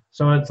goes.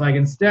 So it's like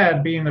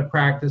instead being the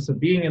practice of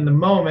being in the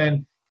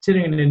moment,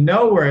 continuing to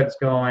know where it's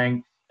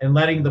going, and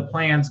letting the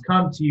plans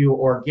come to you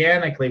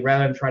organically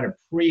rather than try to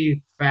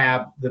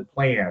prefab the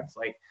plans.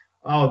 Like,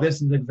 oh,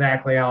 this is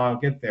exactly how I'll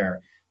get there.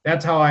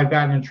 That's how I've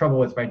gotten in trouble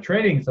with my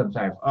training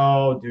sometimes.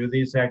 Oh, do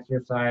these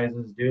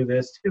exercises, do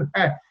this, do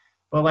that.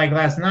 But like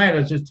last night, I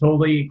was just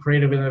totally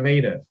creative and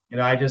innovative.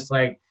 I just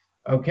like,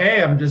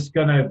 okay, I'm just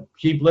going to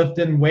keep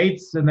lifting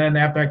weights. And then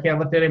after I can't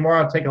lift anymore,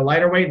 I'll take a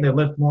lighter weight and then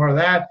lift more of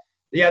that.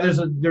 Yeah,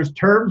 there's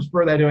terms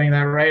for that, doing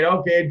that, right?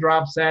 Okay,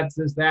 drop sets,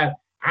 this, that.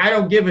 I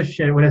don't give a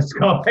shit what it's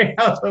called.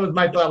 That was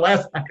my thought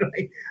last night.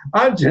 Like,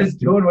 I'm just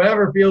doing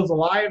whatever feels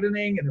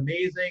alivening and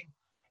amazing.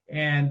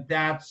 And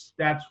that's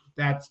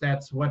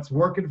what's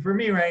working for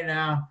me right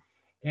now.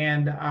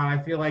 And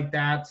I feel like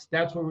that's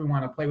where we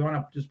want to play. We want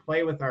to just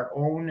play with our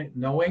own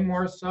knowing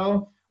more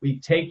so. We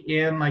take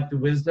in like the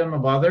wisdom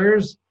of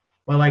others,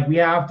 but like we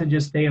have to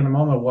just stay in the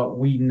moment. What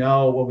we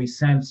know, what we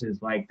sense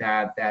is like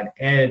that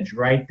edge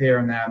right there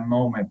in that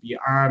moment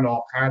beyond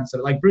all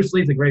concept. Like Bruce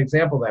Lee's a great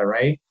example of that,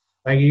 right?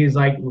 Like he's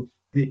like,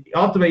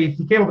 ultimately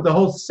he came up with the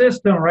whole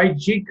system, right?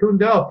 Jeet Kune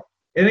Do.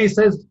 And he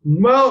says,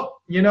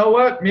 well, you know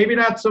what? Maybe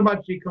not so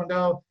much Jeet Kune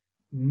Do.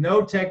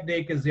 No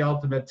technique is the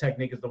ultimate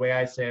technique, is the way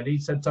I say it. He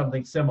said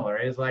something similar.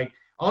 It's like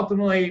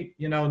ultimately,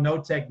 no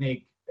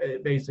technique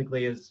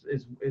basically is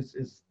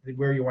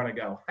where you want to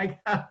go.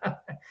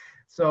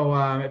 So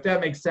if that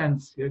makes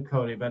sense,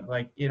 Cody. But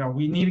like,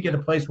 we need to get a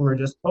place where we're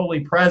just totally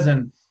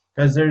present,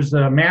 because there's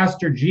a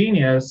master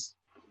genius.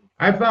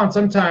 I found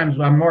sometimes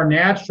I'm more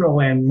natural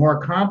and more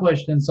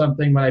accomplished in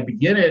something when I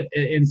begin it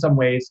in some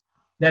ways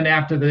than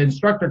after the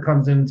instructor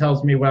comes in and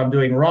tells me what I'm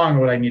doing wrong or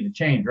what I need to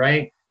change,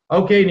 right?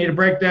 Okay, you need to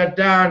break that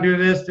down, do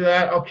this, do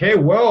that. Okay,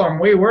 well, I'm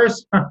way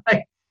worse.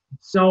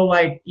 So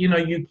like, you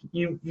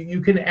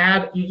can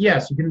add,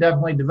 yes, you can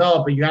definitely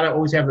develop, but you got to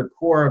always have the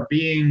core of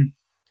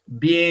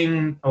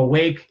being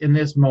awake in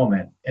this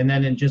moment, and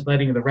then in just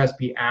letting the rest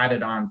be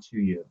added on to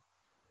you.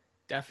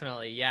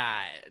 Definitely.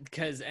 Yeah.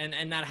 Because,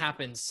 and that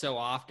happens so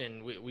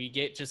often. We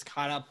get just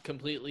caught up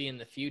completely in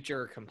the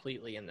future or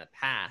completely in the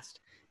past.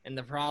 And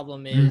the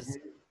problem is,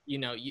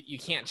 Mhm. you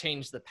can't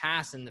change the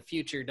past, and the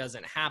future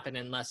doesn't happen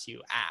unless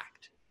you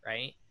act,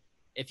 right?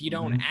 If you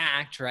don't Mhm.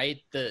 act,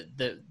 right,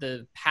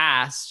 the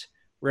past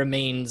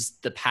remains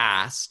the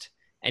past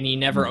and you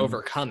never Mhm.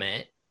 overcome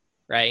it,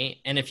 right?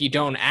 And if you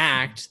don't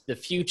act, the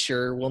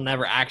future will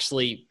never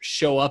actually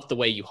show up the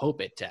way you hope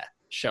it to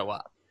show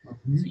up. So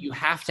Mhm. you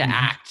have to Mhm.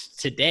 act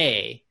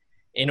today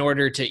in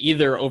order to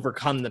either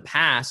overcome the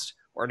past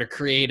or to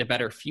create a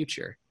better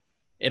future.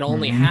 It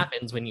only Mhm.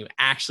 happens when you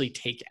actually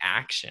take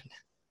action.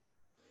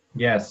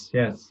 Yes,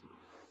 yes.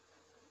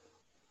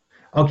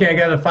 Okay, I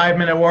got a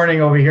 5-minute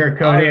warning over here, All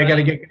Cody. I got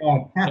to right. get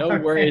going. No Okay.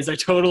 worries. I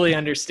totally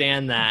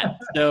understand that.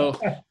 So,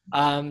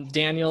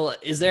 Daniel,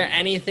 is there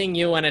anything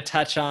you want to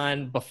touch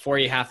on before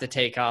you have to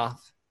take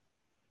off?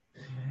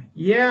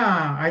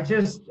 Yeah,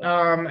 this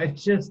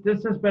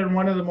has been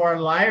one of the more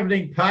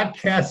enlivening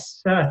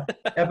podcast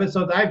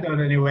episodes I've done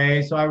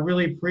anyway. So I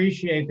really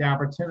appreciate the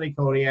opportunity,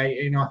 Cody. I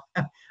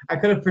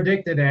could have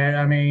predicted it.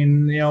 I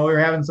mean, we were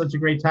having such a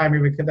great time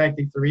even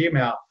connecting through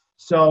email.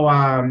 So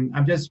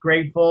I'm just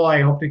grateful.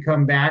 I hope to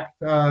come back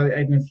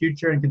in the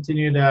future and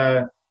continue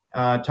to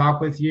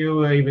talk with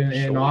you, even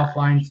in Sure.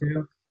 offline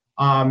too.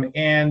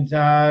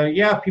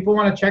 Yeah, if people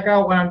want to check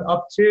out what I'm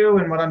up to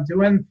and what I'm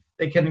doing,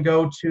 they can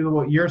go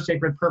to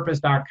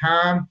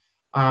yoursacredpurpose.com.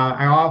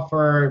 I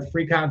offer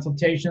free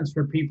consultations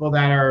for people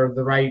that are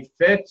the right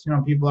fit.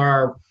 People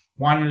are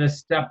wanting to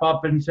step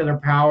up into their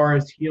power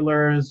as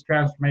healers,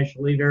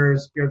 transformational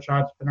leaders, spiritual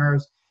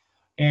entrepreneurs.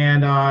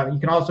 And you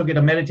can also get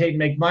a meditate and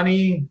make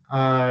money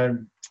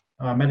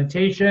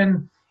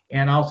meditation,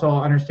 and also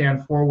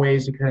understand 4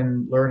 ways you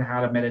can learn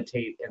how to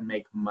meditate and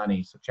make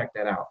money. So check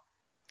that out.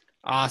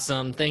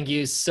 Awesome. Thank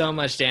you so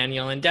much,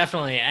 Daniel. And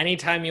definitely,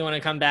 anytime you want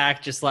to come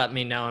back, just let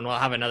me know and we'll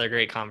have another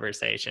great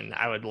conversation.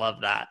 I would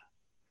love that.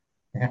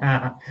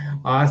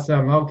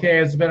 Awesome. Okay,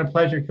 it's been a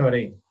pleasure,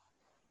 Cody.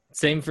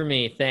 Same for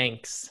me.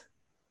 Thanks.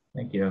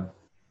 Thank you.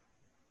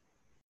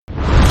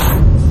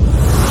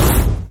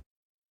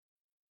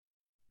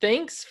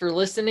 Thanks for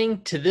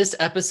listening to this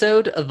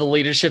episode of The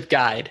Leadership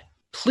Guide.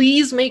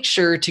 Please make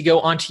sure to go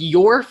onto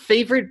your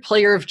favorite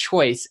player of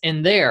choice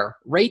and there,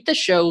 rate the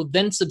show,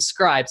 then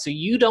subscribe so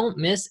you don't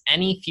miss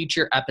any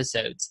future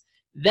episodes.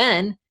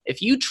 Then,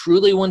 if you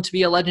truly want to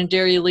be a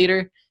legendary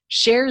leader,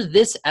 share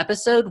this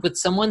episode with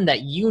someone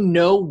that you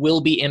know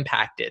will be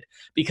impacted,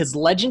 because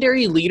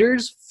legendary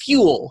leaders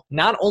fuel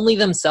not only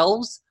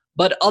themselves,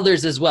 but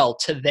others as well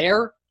to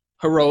their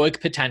heroic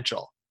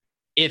potential.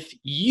 If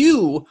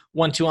you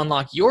want to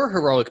unlock your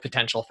heroic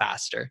potential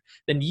faster,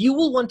 then you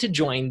will want to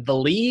join the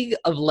League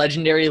of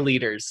Legendary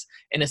Leaders,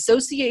 an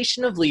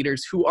association of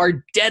leaders who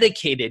are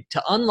dedicated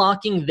to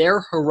unlocking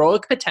their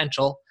heroic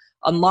potential,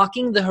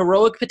 unlocking the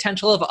heroic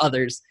potential of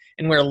others,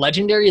 and where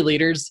legendary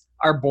leaders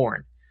are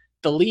born.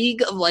 The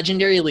League of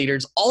Legendary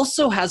Leaders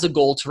also has a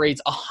goal to raise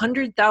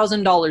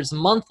 $100,000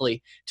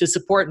 monthly to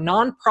support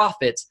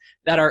nonprofits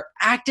that are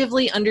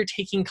actively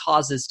undertaking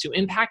causes to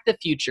impact the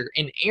future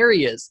in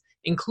areas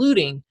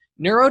including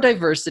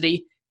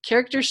neurodiversity,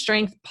 character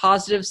strength,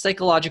 positive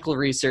psychological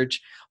research,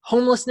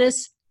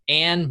 homelessness,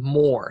 and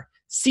more.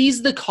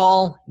 Seize the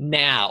call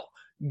now.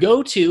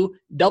 Go to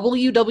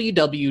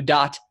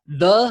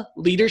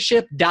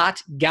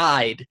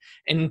www.theleadership.guide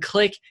and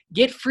click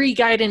Get Free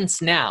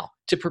Guidance Now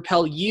to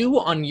propel you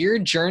on your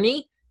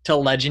journey to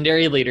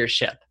legendary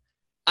leadership.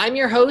 I'm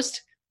your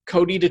host,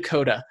 Cody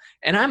Dakota,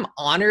 and I'm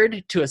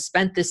honored to have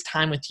spent this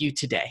time with you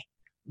today.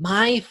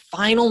 My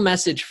final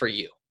message for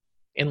you,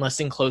 and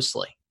listen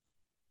closely.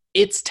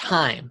 It's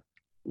time.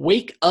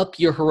 Wake up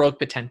your heroic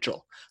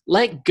potential.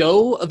 Let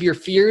go of your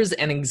fears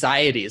and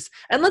anxieties,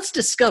 and let's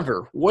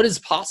discover what is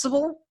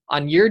possible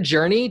on your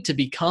journey to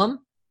become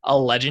a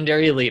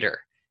legendary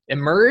leader.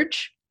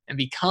 Emerge and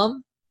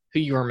become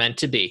who you are meant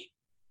to be.